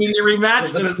Volkanovski an immediate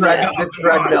rematch? The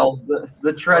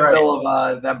treadmill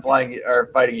of them playing or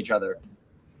fighting each other.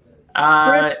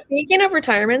 Speaking of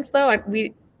retirements, though,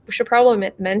 we should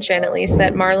probably mention at least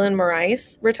that Marlon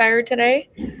Moraes retired today.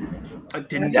 I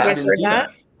didn't see that.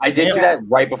 I did see that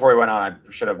right before we went on.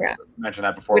 I should have mentioned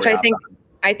that before. Which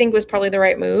I think was probably the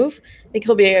right move. I think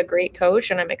he'll be a great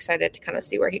coach, and I'm excited to kind of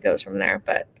see where he goes from there.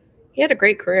 But he had a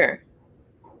great career.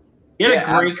 He had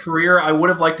a great career. I would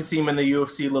have liked to see him in the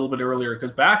UFC a little bit earlier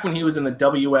because back when he was in the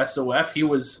WSOF, he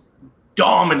was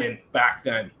dominant back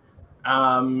then.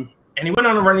 And he went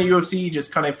on to run the UFC, he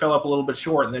just kind of fell up a little bit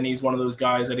short. And then he's one of those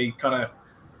guys that he kind of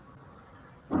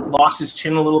lost his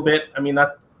chin a little bit. I mean,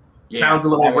 that sounds a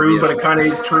little rude, but it kind of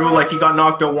is true. Like he got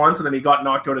knocked out once, and then he got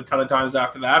knocked out a ton of times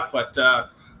after that. But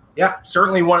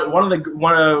certainly one of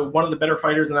the better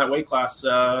fighters in that weight class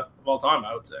of all time,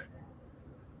 I would say.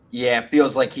 Yeah, it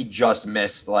feels like he just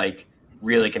missed like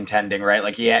really contending, right?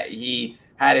 Like he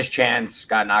had his chance,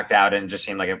 got knocked out, and just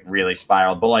seemed like it really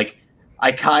spiraled. But like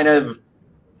I kind of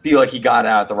feel like he got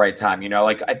out at the right time, you know?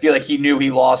 Like I feel like he knew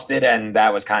he lost it, and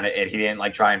that was kind of it. He didn't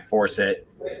like try and force it.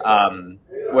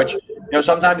 Which, you know,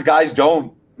 sometimes guys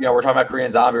don't, you know, we're talking about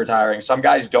Korean Zombie retiring. Some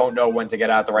guys don't know when to get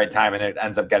out at the right time, and it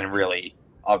ends up getting really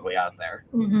ugly out there.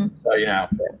 Mm-hmm. So, you know,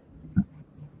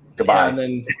 goodbye.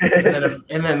 Yeah,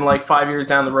 and then like 5 years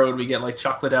down the road, we get like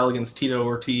Chuck Liddell against Tito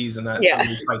Ortiz, and that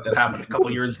fight that happened a couple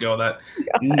of years ago that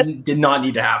did not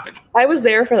need to happen. I was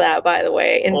there for that, by the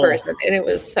way, in person, and it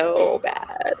was so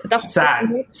bad.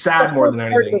 Sad more than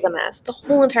anything. It was a mess. The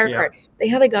whole entire card. They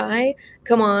had a guy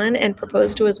come on and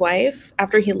propose to his wife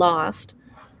after he lost.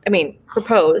 I mean,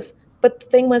 propose. But the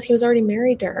thing was, he was already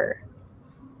married to her.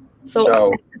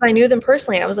 So because I knew them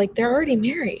personally, I was like, they're already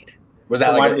married. Was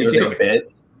that like a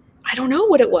bit? I don't know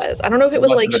what it was. I don't know if it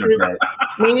was like she was,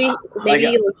 maybe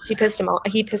like she pissed him off.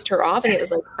 He pissed her off, and it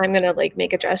was like, I'm gonna like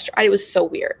make a gesture. It was so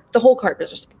weird. The whole card was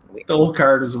just weird. The whole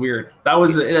card was weird. It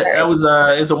was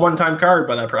a one-time card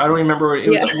by that. I don't remember.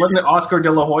 Wasn't it Oscar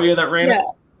De La Hoya that ran it?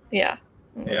 Yeah.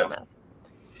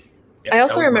 I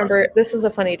also remember, this is a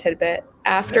funny tidbit.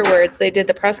 Afterwards, they did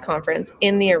the press conference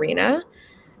in the arena.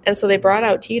 And so they brought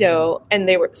out Tito, and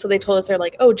they told us, they're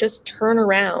like, oh, just turn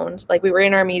around. Like, we were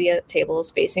in our media tables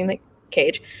facing the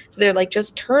cage. So they're like,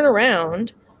 just turn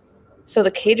around so the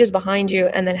cage is behind you,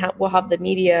 and then we'll have the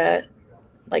media,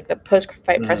 like the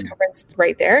post-fight press conference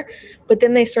right there. But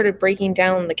then they started breaking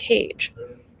down the cage.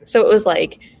 So it was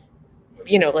like,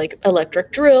 you know, like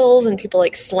electric drills and people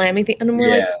like slamming things. And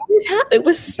we're like, what is happening? It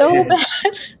was so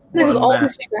bad. There was all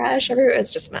this trash everywhere. It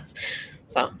was just a mess.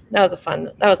 So that was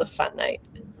a fun night.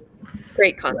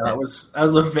 Great content.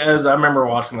 As I remember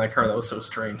watching that card, that was so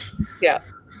strange. Yeah.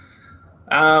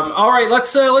 All right,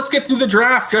 let's get through the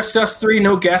draft. Just us three,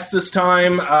 no guests this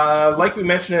time. Like we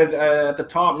mentioned at the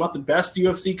top, not the best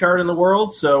UFC card in the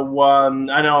world. So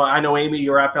I know, Amy,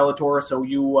 you're at Bellator, so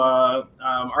you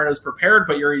aren't as prepared,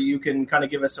 but you can kind of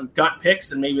give us some gut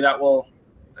picks, and maybe that will.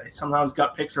 Sometimes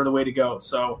gut picks are the way to go.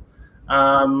 So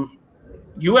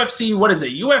UFC, what is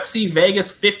it? UFC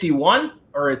Vegas 51.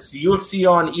 Or it's UFC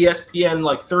on ESPN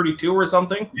like 32 or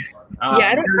something.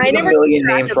 I never a million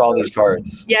names for all these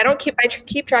cards. Yeah, I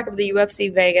keep track of the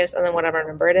UFC Vegas and then whatever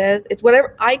number it is. It's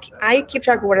whatever I keep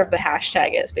track of whatever the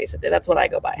hashtag is. Basically, that's what I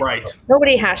go by. Right.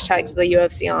 Nobody hashtags the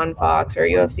UFC on Fox or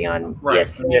UFC on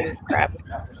ESPN crap.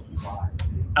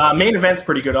 Main event's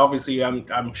pretty good. Obviously,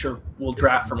 I'm sure we'll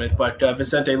draft from it. But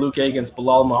Vicente Luque against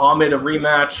Belal Muhammad, a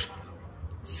rematch.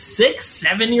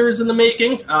 6-7 years in the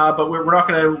making. But we're not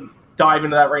going to dive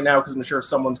into that right now because I'm sure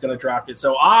someone's going to draft it.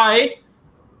 So I,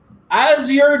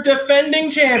 as your defending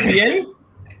champion,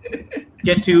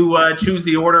 get to choose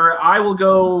the order. I will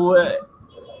go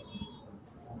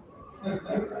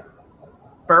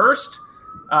first,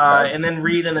 and then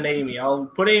Reed, and then Amy. I'll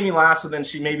put Amy last, and then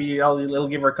it'll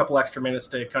give her a couple extra minutes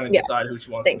to kind of decide who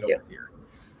she wants to go with here.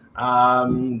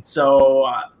 So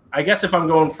I guess if I'm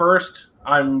going first,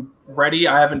 I'm ready.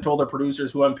 I haven't told the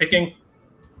producers who I'm picking.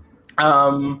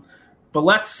 But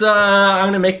let's. I'm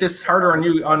going to make this harder on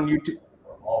you. On YouTube.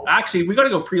 Actually, we got to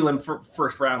go prelim for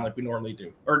first round like we normally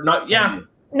do, or not? Yeah.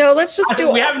 No, let's just do.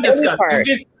 We haven't discussed.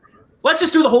 Let's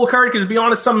just do the whole card because, to be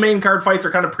honest, some main card fights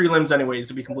are kind of prelims, anyways.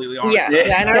 To be completely honest.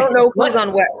 Yeah, and I don't know who's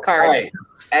on what card. Right.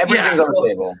 Everything's on the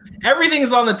table.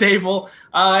 Everything's on the table,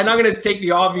 and I'm going to take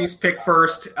the obvious pick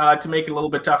first to make it a little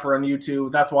bit tougher on you two.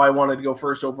 That's why I wanted to go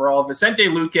first overall. Vicente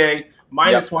Luque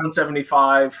minus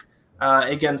 175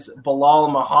 against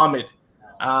Belal Muhammad.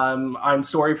 I'm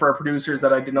sorry for our producers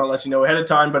that I did not let you know ahead of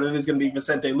time, but it is going to be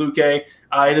Vicente Luque.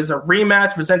 It is a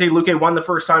rematch. Vicente Luque won the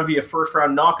first time via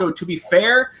first-round knockout. To be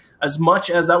fair, as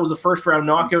much as that was a first-round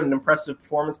knockout and an impressive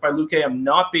performance by Luque, I'm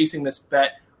not basing this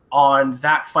bet on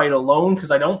that fight alone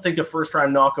because I don't think a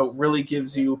first-round knockout really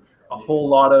gives you a whole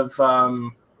lot of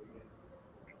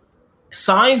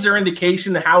signs or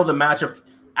indication of how the matchup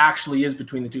actually is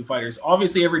between the two fighters.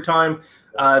 Obviously, every time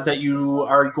that you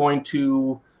are going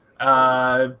to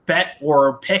bet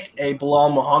or pick a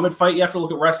Belal Muhammad fight, you have to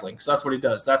look at wrestling because that's what he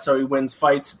does. That's how he wins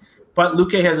fights. But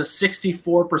Luque has a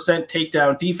 64%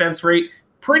 takedown defense rate.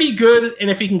 Pretty good, and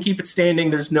if he can keep it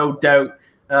standing, there's no doubt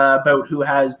about who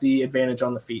has the advantage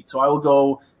on the feet. So I will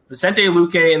go Vicente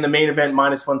Luque in the main event,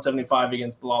 minus 175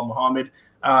 against Belal Muhammad.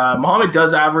 Muhammad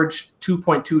does average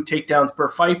 2.2 takedowns per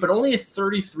fight, but only a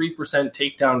 33%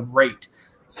 takedown rate.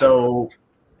 So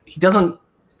he doesn't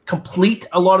complete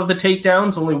a lot of the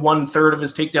takedowns. Only 1/3 of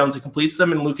his takedowns he completes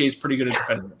them, and Luque is pretty good at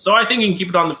defending them. So I think he can keep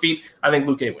it on the feet. I think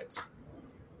Luque wins.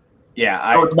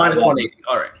 Yeah. It's minus 180.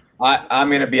 All right. I'm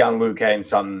going to be on Luque in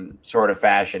some sort of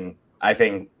fashion. I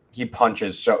think he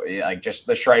punches so like just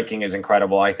the striking is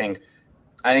incredible. I think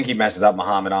he messes up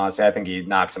Muhammad. Honestly, I think he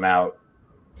knocks him out.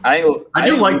 I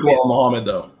do like Belal Muhammad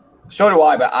though. So do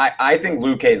I, but I think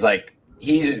Luque's like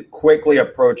he's quickly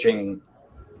approaching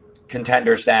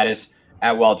contender status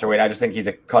at welterweight. I just think he's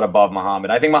a cut above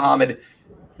Muhammad. I think Muhammad,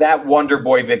 that Wonder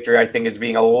Boy victory, I think is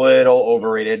being a little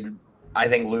overrated. I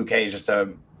think Luque is just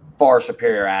a far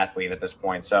superior athlete at this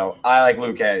point. So I like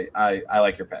Luque. I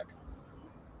like your pick.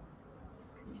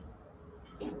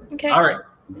 Okay. All right.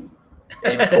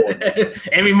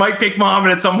 Amy might pick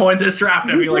Muhammad at some point in this draft.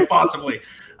 I feel like possibly.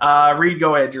 Reed,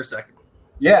 go ahead. You're second.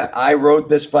 Yeah, I wrote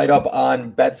this fight up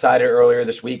on BetSided earlier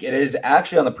this week. It is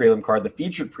actually on the prelim card, the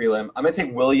featured prelim. I'm going to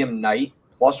take William Knight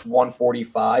plus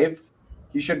 145.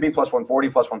 He should be plus 140,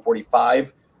 plus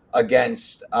 145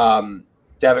 against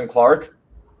Devin Clark.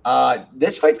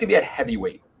 This fight's going to be at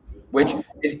heavyweight, which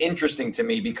is interesting to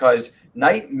me because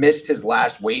Knight missed his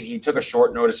last weight. He took a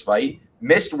short notice fight,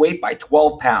 missed weight by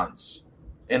 12 pounds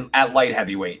at light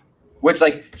heavyweight, which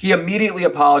like he immediately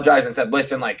apologized and said,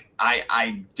 listen, like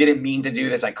I didn't mean to do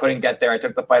this. I couldn't get there. I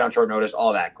took the fight on short notice,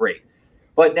 all that. Great.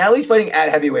 But now he's fighting at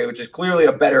heavyweight, which is clearly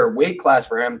a better weight class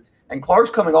for him. And Clark's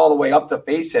coming all the way up to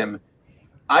face him.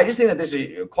 I just think that this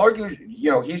is Clark,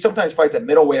 he sometimes fights at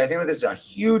middleweight. I think that this is a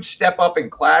huge step up in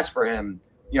class for him,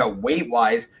 weight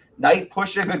wise. Knight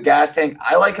pushed a good gas tank.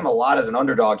 I like him a lot as an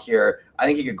underdog here. I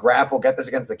think he could grapple, get this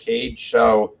against the cage.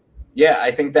 So, yeah, I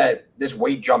think that this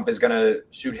weight jump is going to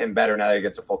suit him better now that he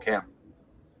gets a full camp.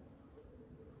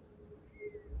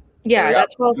 Yeah, that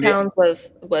 12 pounds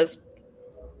was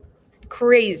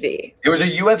crazy. It was a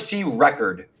UFC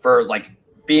record for, like,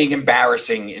 being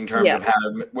embarrassing in terms of how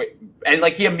 – and,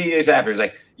 like, he immediately said after, he's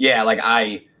like, yeah, like,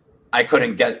 I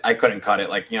couldn't cut it.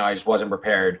 Like, I just wasn't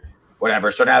prepared.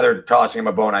 Whatever. So now they're tossing him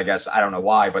a bone, I guess. I don't know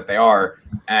why, but they are.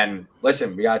 And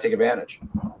listen, we got to take advantage.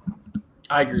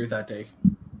 I agree with that take.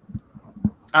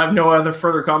 I have no other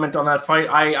further comment on that fight.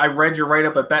 I read your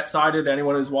write-up at BetSided.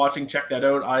 Anyone who's watching, check that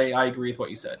out. I agree with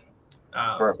what you said.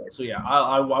 Perfect. So, yeah,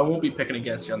 I won't be picking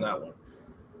against you on that one.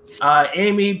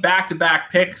 Amy,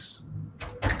 back-to-back picks.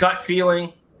 Gut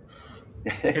feeling.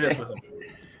 Hit us with them.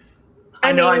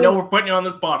 I know we're putting you on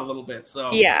the spot a little bit,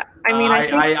 so yeah. I mean,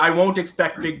 I won't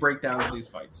expect big breakdowns of these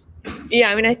fights. Yeah,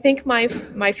 I mean, I think my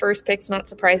first pick's not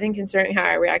surprising considering how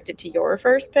I reacted to your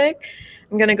first pick.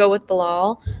 I'm gonna go with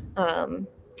Belal.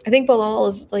 I think Belal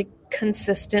is like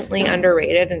consistently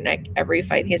underrated in like every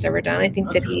fight he's ever done. I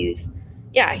think that's true. He's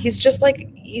just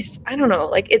like I don't know,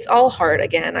 like it's all hard.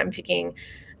 Again, I'm picking.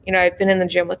 I've been in the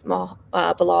gym with Belal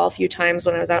a few times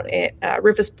when I was out at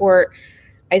Rufus Sport.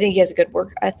 I think he has a good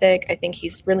work ethic. I think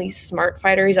he's really smart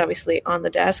fighter. He's obviously on the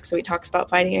desk, so he talks about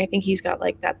fighting. I think he's got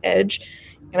like that edge,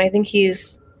 and I think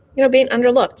he's, being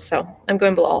underlooked. So I'm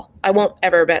going Belal. I won't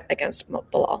ever bet against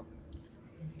Belal.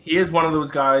 He is one of those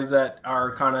guys that are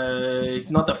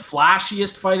he's not the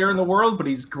flashiest fighter in the world, but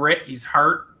he's grit, he's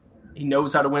heart. He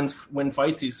knows how to win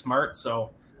fights. He's smart.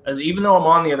 So even though I'm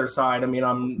on the other side, I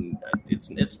mean,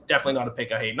 it's definitely not a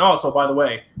pick I hate. And also, by the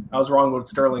way, I was wrong with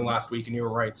Sterling last week, and you were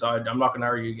right. So I'm not going to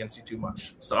argue against you too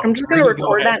much. So I'm just going to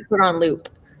record that and put on loop.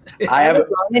 I was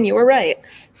wrong, and you were right.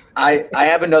 I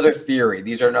have another theory.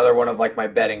 These are another one of like my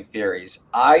betting theories.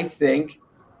 I think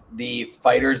the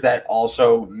fighters that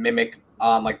also that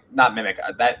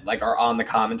like are on the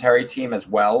commentary team as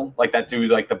well, like that do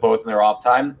like the both in their off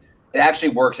time, it actually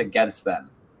works against them.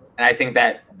 And I think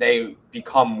that they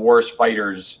become worse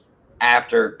fighters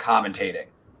after commentating.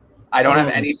 I don't have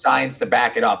any science to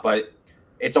back it up, but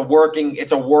it's a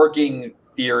working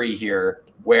theory here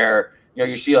where,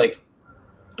 you see like,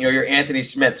 your Anthony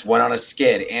Smiths went on a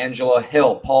skid, Angela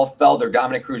Hill, Paul Felder,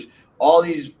 Dominic Cruz, all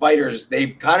these fighters,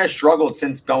 they've kind of struggled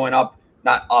since going to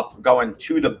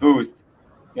the booth.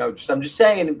 I'm just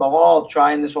saying, Belal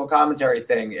trying this whole commentary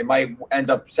thing, it might end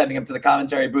up sending him to the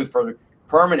commentary booth for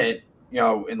permanent,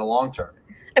 in the long term.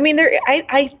 I mean,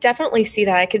 I definitely see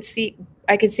that. I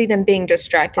I could see them being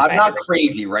distracted. I'm not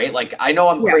crazy, right? Like, I know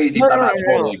I'm crazy, but I'm not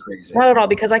totally crazy. Not at all,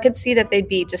 because I could see that they'd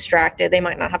be distracted. They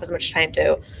might not have as much time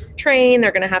to train.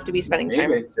 They're going to have to be spending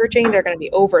time researching. They're going to be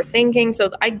overthinking.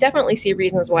 So I definitely see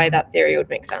reasons why that theory would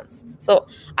make sense. So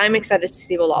I'm excited to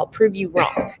see what I'll prove you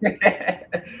wrong.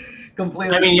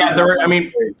 Completely.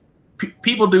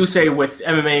 People do say with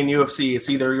MMA and UFC, it's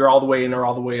either you're all the way in or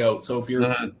all the way out. So if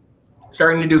you're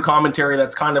starting to do commentary,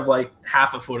 that's kind of like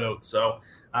half a foot out. So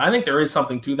I think there is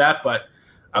something to that, but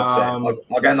I'll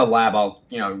get in the lab.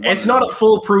 It's not a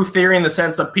foolproof theory in the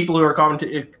sense that people who are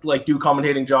do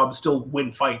commentating jobs still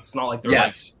win fights. It's not like they're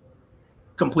like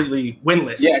completely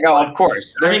winless. Yeah, no, of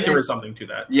course. I think there is something to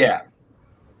that. Yeah.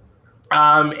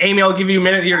 Amy, I'll give you a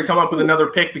minute here to come up with another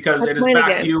pick because it is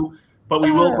back to you. But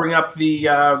we will bring up the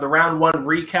round one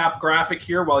recap graphic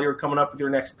here while you're coming up with your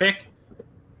next pick.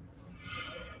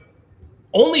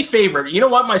 Only favorite. You know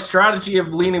what? My strategy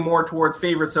of leaning more towards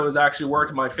favorites has actually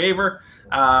worked in my favor.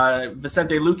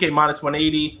 Vicente Luque minus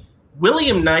 180.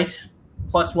 William Knight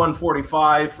plus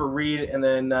 145 for Reed. And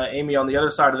then Amy on the other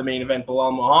side of the main event,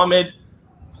 Bilal Muhammad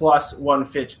plus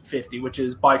 150, which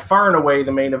is by far and away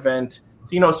the main event.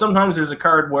 So, sometimes there's a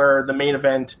card where the main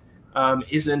event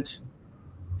isn't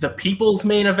the people's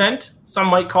main event, some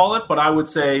might call it, but I would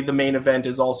say the main event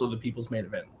is also the people's main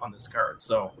event on this card.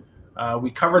 So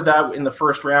we covered that in the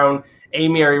first round.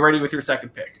 Amy, are you ready with your second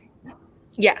pick?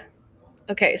 Yeah.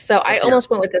 Okay, so I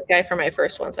almost went with this guy for my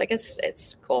first one, so I guess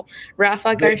it's cool.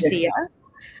 Rafa Garcia.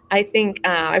 I think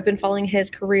I've been following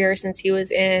his career since he was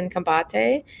in Combate.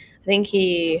 I think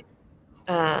he,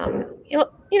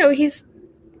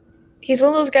 he's one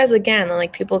of those guys, again,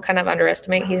 like people kind of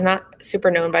underestimate. He's not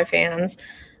super known by fans.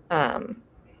 I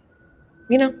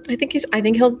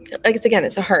think he'll, like,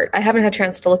 it's a heart. I haven't had a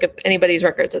chance to look at anybody's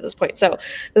records at this point. So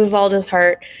this is all just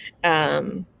heart.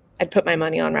 I'd put my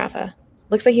money on Rafa.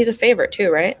 Looks like he's a favorite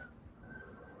too, right?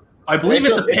 I believe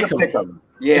it's a pick'em.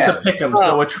 Yeah. It's a pick'em.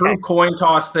 So a true coin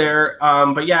toss there.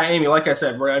 But yeah, Amy, like I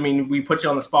said, we put you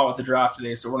on the spot with the draft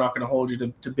today, so we're not going to hold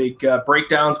you to big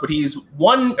breakdowns, but he's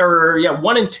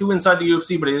 1-2 inside the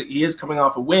UFC, but he is coming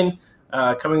off a win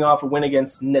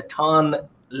against Natan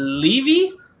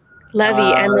Levy.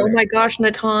 And oh my gosh,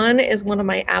 Natan is one of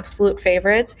my absolute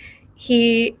favorites.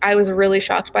 I was really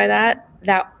shocked by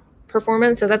that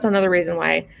performance. So that's another reason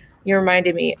why you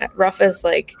reminded me. Rafa's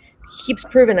keeps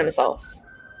proving himself.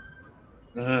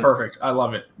 Mm-hmm. Perfect. I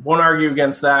love it. Won't argue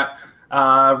against that.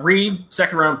 Reed,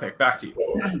 second round pick. Back to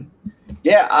you.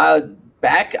 Yeah,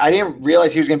 back. I didn't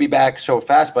realize he was going to be back so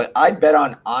fast, but I bet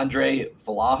on Andre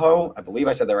Valaho. I believe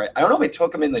I said that right. I don't know if I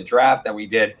took him in the draft that we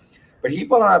did, but he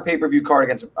fought on a pay-per-view card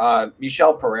against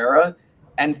Michel Pereira,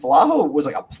 and Valaho was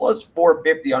like a plus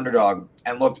 450 underdog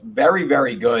and looked very,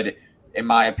 very good, in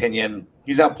my opinion.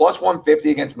 He's at plus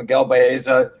 150 against Miguel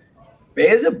Baeza.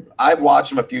 Baeza, I've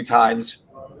watched him a few times,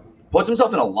 puts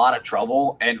himself in a lot of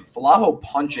trouble, and Valaho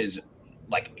punches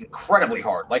incredibly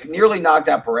hard, nearly knocked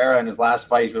out Pereira in his last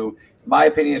fight, who, in my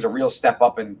opinion, is a real step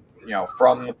up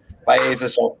from Baeza.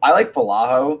 So I like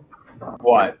Valaho.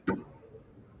 What?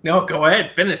 No, go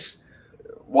ahead. Finish.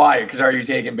 Why? Because are you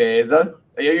taking Baeza?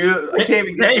 I can't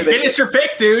even get finish your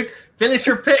pick, dude. Finish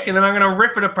your pick, and then I'm going to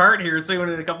rip it apart here soon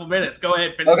in a couple minutes. Go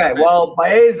ahead. Finish okay, well,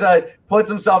 Baeza puts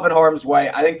himself in harm's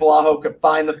way. I think Valaho could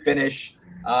find the finish.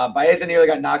 Baeza nearly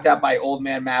got knocked out by old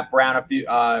man Matt Brown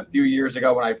a few years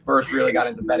ago when I first really got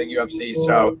into betting UFC.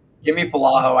 So give me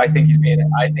Valaho. I think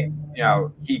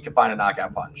he can find a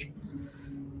knockout punch.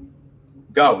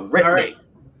 Go, rip all right. me.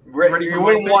 You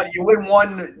win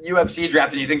one UFC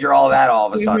draft, and you think you're all that all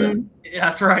of a sudden. Yeah,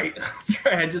 that's right. That's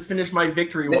right. I just finished my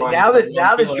victory wine. Now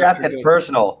this draft gets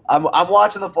personal. I'm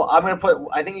watching the full. I'm gonna put.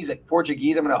 I think he's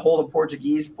Portuguese. I'm gonna hold a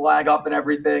Portuguese flag up and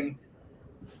everything.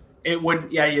 It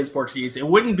would. Yeah, he is Portuguese. It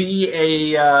wouldn't be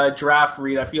a draft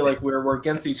read. I feel like we're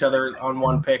against each other on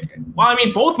one pick. Well, I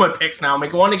mean, both my picks now. I'm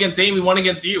like one against Amy, one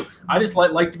against you. I just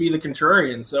like to be the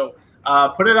contrarian. So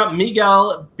put it up,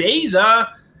 Miguel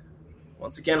Baeza.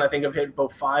 Once again, I think I've hit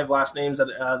about 5 last names that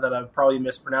I've probably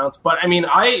mispronounced. But, I mean,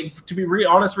 to be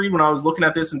honest, Reed, when I was looking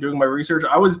at this and doing my research,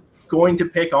 I was going to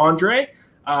pick Andre,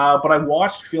 but I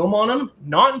watched film on him.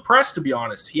 Not impressed, to be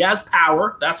honest. He has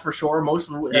power, that's for sure. Most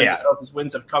of his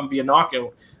wins have come via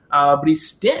knockout. But he's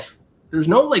stiff. There's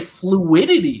no,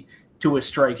 fluidity to his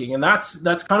striking. And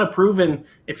that's kind of proven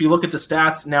if you look at the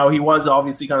stats. Now, he was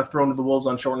obviously kind of thrown to the wolves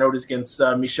on short notice against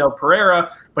Michel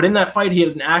Pereira, but in that fight, he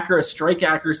had a strike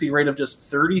accuracy rate of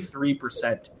just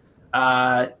 33%.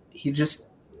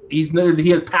 he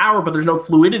has power, but there's no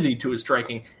fluidity to his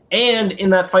striking. And in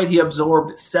that fight, he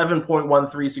absorbed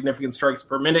 7.13 significant strikes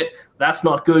per minute. That's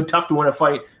not good. Tough to win a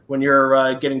fight when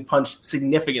you're getting punched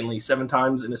significantly 7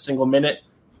 times in a single minute.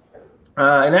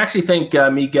 And I actually think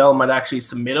Miguel might actually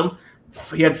submit him.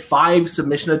 He had 5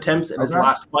 submission attempts in his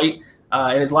last fight,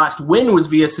 and his last win was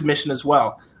via submission as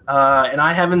well. And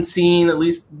I haven't seen, at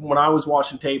least when I was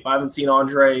watching tape, I haven't seen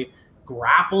Andre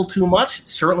grapple too much.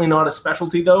 It's certainly not a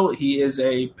specialty, though. He is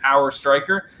a power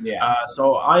striker. Yeah.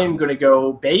 So I am going to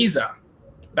go Baeza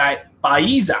minus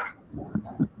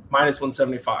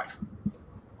 175.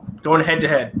 Going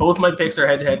head-to-head. Both my picks are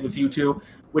head-to-head with you two,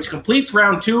 which completes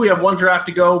round 2. We have one round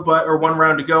to go,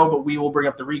 but we will bring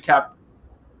up the recap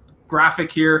graphic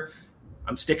here.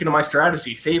 I'm sticking to my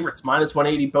strategy. Favorites, minus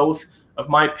 180, both of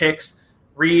my picks.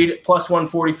 Reed, plus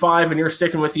 145, and you're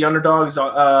sticking with the underdogs.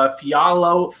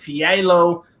 Fialo,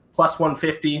 plus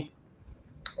 150.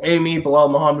 Amy, Bilal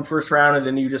Muhammad, first round, and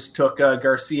then you just took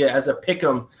Garcia as a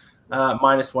pick'em,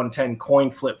 minus 110, coin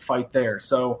flip fight there.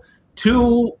 So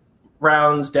 2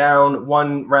 rounds down,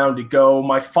 1 round to go.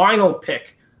 My final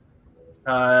pick,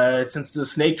 since the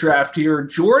snake draft here,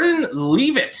 Jordan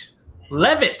Leavitt,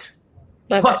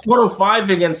 plus 105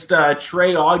 against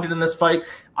Trey Ogden in this fight.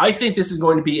 I think this is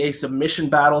going to be a submission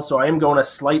battle, so I am going a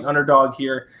slight underdog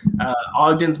here.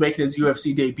 Ogden's making his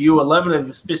UFC debut. 11 of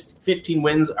his 15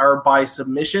 wins are by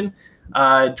submission.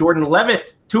 Jordan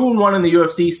Leavitt, 2-1 in the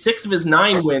UFC. 6 of his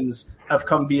 9 wins have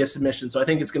come via submission, so I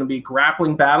think it's going to be a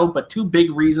grappling battle, but 2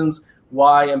 big reasons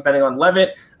why I'm betting on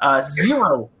Leavitt.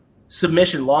 0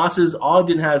 submission losses.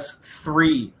 Ogden has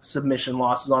 3 submission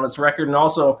losses on its record, and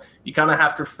also you kind of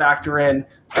have to factor in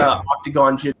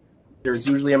octagon jitters.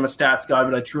 Usually I'm a stats guy,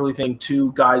 but I truly think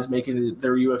 2 guys making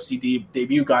their UFC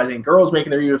debut, guys and girls making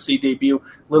their UFC debut,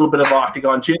 a little bit of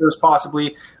octagon jitters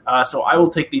possibly. So I will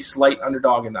take the slight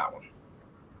underdog in that one.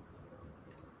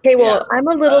 Okay, well, I'm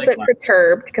a little bit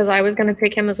perturbed because I was going to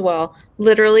pick him as well,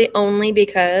 literally only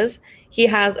because he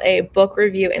has a book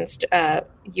review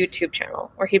YouTube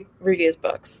channel where he reviews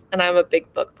books, and I'm a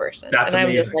big book person. That's amazing.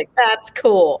 I'm just like, that's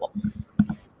cool.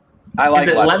 I like Is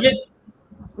it Leavitt?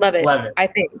 Leavitt, I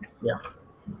think. Yeah.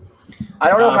 I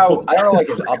don't know like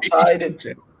his upside.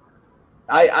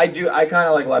 I kind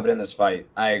of like Leavitt in this fight.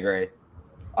 I agree.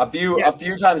 A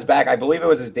few times back, I believe it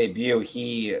was his debut,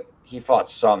 he fought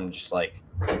some just like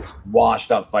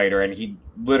washed up fighter, and he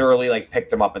literally like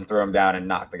picked him up and threw him down and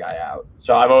knocked the guy out.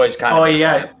 So I've always kind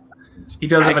of he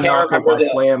does have a knockout by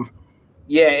slam.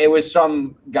 Yeah, it was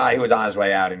some guy who was on his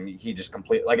way out, and he just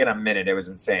completely, like in a minute, it was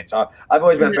insane. So I've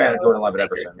always been a fan of Jordan Leavitt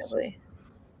ever since.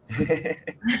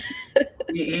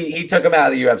 he took him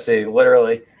out of the UFC,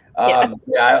 literally.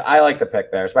 I like the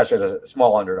pick there, especially as a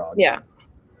small underdog. Yeah,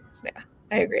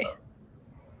 I agree.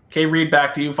 Okay, Reed,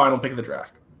 back to you. Final pick of the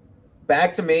draft.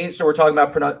 Back to me. So we're talking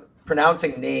about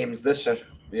pronouncing names. This is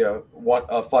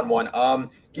a fun one.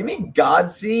 Give me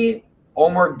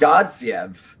Omar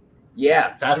Godziev.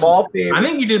 Yeah, small favorite. I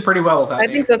think you did pretty well with that. I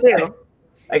think so too.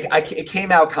 It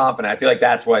came out confident. I feel like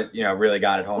that's what really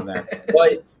got it home there.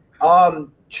 But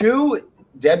 2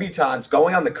 debutants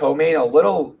going on the co-main, a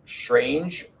little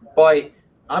strange, but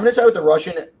I'm gonna start with the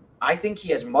Russian. I think he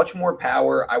has much more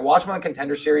power. I watched him on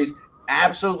Contender Series,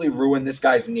 absolutely ruined this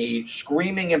guy's knee,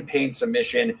 screaming in pain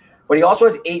submission, but he also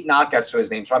has 8 knockouts to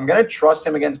his name, so I'm gonna trust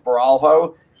him against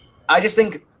Baralho. I just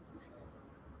think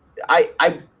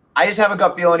I just have a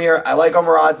gut feeling here. I like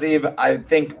Omaradzev. I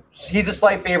think he's a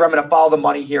slight favorite. I'm going to follow the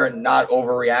money here and not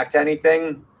overreact to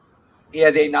anything. He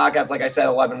has 8 knockouts, like I said,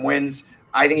 11 wins.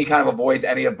 I think he kind of avoids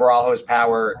any of Baralho's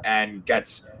power and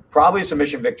gets probably a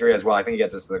submission victory as well. I think he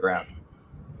gets us to the ground.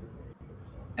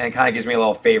 And it kind of gives me a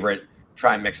little favorite.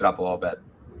 Try and mix it up a little bit.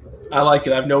 I like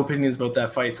it. I have no opinions about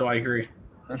that fight, so I agree.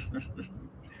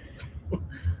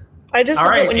 I just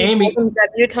love it when you call them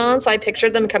debutantes. I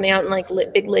pictured them coming out in like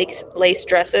big lace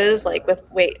dresses, like with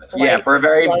for a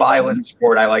very violent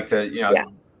sport, I like to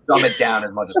dumb it down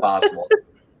as much as possible.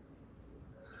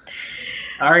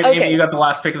 All right, Amy, you got the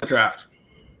last pick of the draft.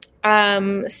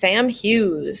 Sam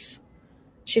Hughes.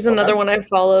 She's another one I've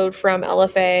followed from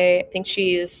LFA. I think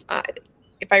she's,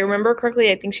 if I remember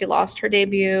correctly, I think she lost her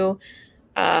debut.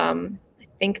 I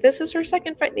think this is her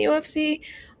second fight in the UFC.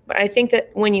 But I think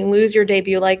that when you lose your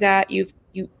debut like that, you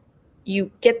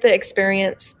get the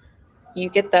experience, you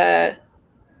get the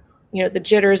the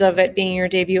jitters of it being your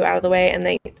debut out of the way, and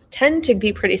they tend to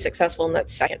be pretty successful in that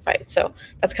second fight. So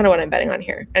that's kind of what I'm betting on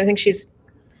here. I think she's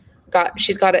got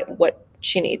it what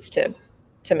she needs to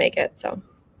make it. So,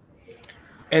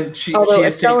 and she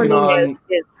Estela Nunez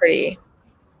is pretty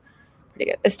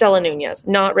good. Estela Nunez,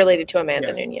 not related to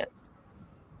Amanda Nunez.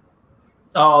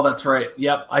 Oh, that's right.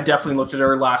 Yep, I definitely looked at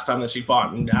her last time that she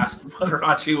fought and asked whether or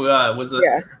not she was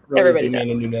really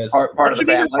Amanda Nunes. Part of the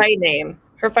family. Her fight name.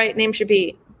 Her fight name should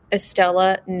be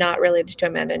Estella, not related to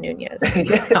Amanda Nunes.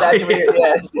 That should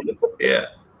be yeah.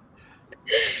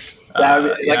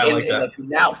 Like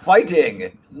now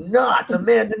fighting, not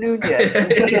Amanda Nunes.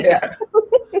 Yeah.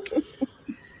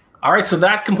 All right, so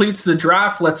that completes the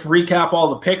draft. Let's recap all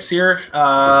the picks here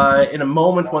in a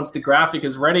moment once the graphic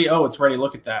is ready. Oh, it's ready.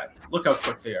 Look at that. Look how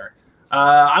quick they are.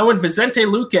 I went Vicente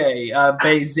Luque,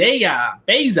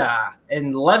 Beza,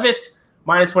 and Levitt,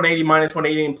 -180,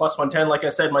 -180, and +110. Like I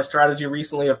said, my strategy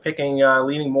recently of picking,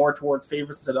 leaning more towards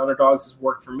favorites and underdogs has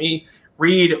worked for me.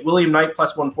 Reed, William Knight,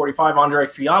 +145, Andre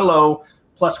Fiallo,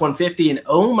 +150, and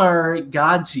Omar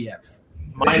Gadzhiev,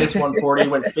 -140,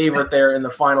 went favorite there in the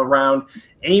final round.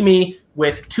 Amy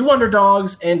with 2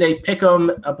 underdogs and a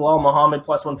pick'em, Bilal Muhammad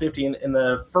 +150 in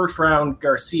the first round.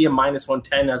 Garcia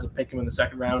 -110 as a pick'em in the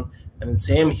second round. And then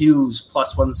Sam Hughes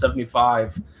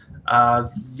 +175.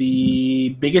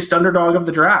 The biggest underdog of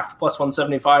the draft,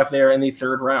 +175 there in the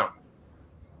third round.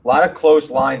 A lot of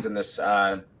close lines in this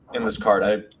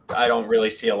card. I don't really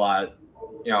see a lot,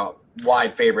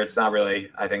 wide favorites. Not really.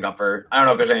 I think up for. I don't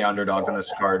know if there's any underdogs in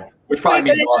this card, which probably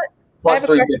means plus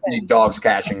 350 dogs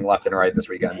cashing left and right this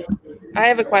weekend. I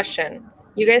have a question.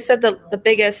 You guys said the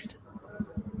biggest.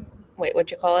 Wait, what'd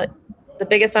you call it? The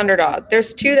biggest underdog.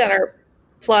 There's 2 that are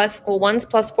one's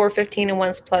 +415 and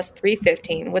one's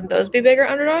 +315. Wouldn't those be bigger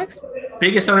underdogs?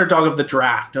 Biggest underdog of the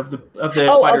draft of the fighters. Of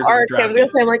the draft. I was gonna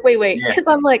say, I'm like, wait, because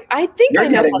I'm like, I think you're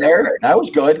getting there. That was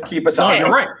good. Keep us on. You're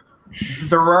right.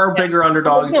 There are bigger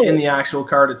underdogs in the actual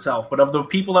card itself, but of the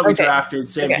people that we drafted,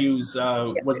 Sam Hughes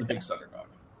was the biggest underdog.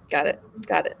 Got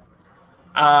it.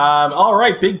 All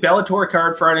right, big Bellator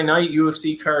card Friday night,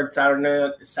 UFC card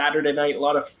Saturday night. A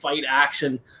lot of fight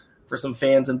action for some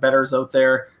fans and bettors out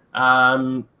there.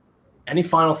 Any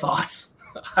final thoughts?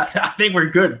 I think we're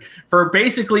good for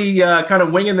basically kind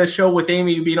of winging this show with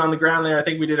Amy being on the ground there. I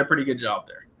think we did a pretty good job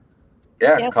there.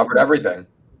 Yeah. Covered everything.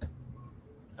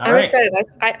 I'm excited.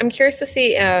 I'm curious to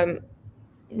see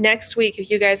next week if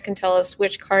you guys can tell us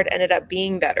which card ended up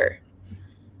being better.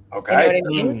 Okay. You know what I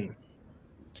mean?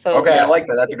 So okay, I like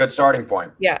that. That's a good starting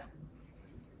point. Yeah.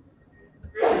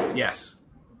 Yes.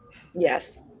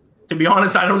 To be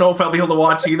honest, I don't know if I'll be able to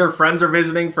watch either. Friends are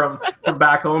visiting from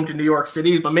back home to New York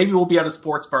City, but maybe we'll be at a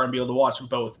sports bar and be able to watch them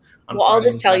both. Well, I'll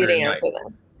just tell you the answer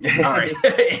then. All right.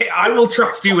 I will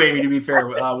trust you, Amy, to be fair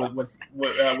with that.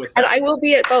 And I will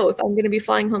be at both. I'm going to be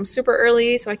flying home super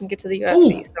early so I can get to the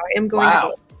UFC. So I am going to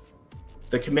both.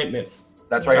 The commitment.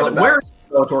 That's right. Where's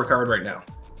the Bellator card right now?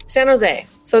 San Jose.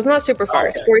 So it's not super far.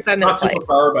 It's 45-minute flight. Not super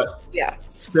far, but yeah,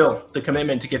 still the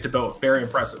commitment to get to both. Very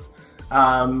impressive.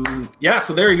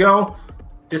 So there you go.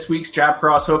 This week's Jab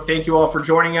Cross Hook. Thank you all for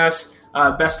joining us.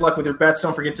 Best luck with your bets.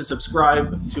 Don't forget to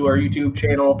subscribe to our YouTube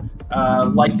channel,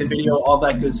 like the video, all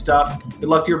that good stuff. Good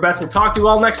luck to your bets. We'll talk to you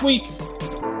all next week.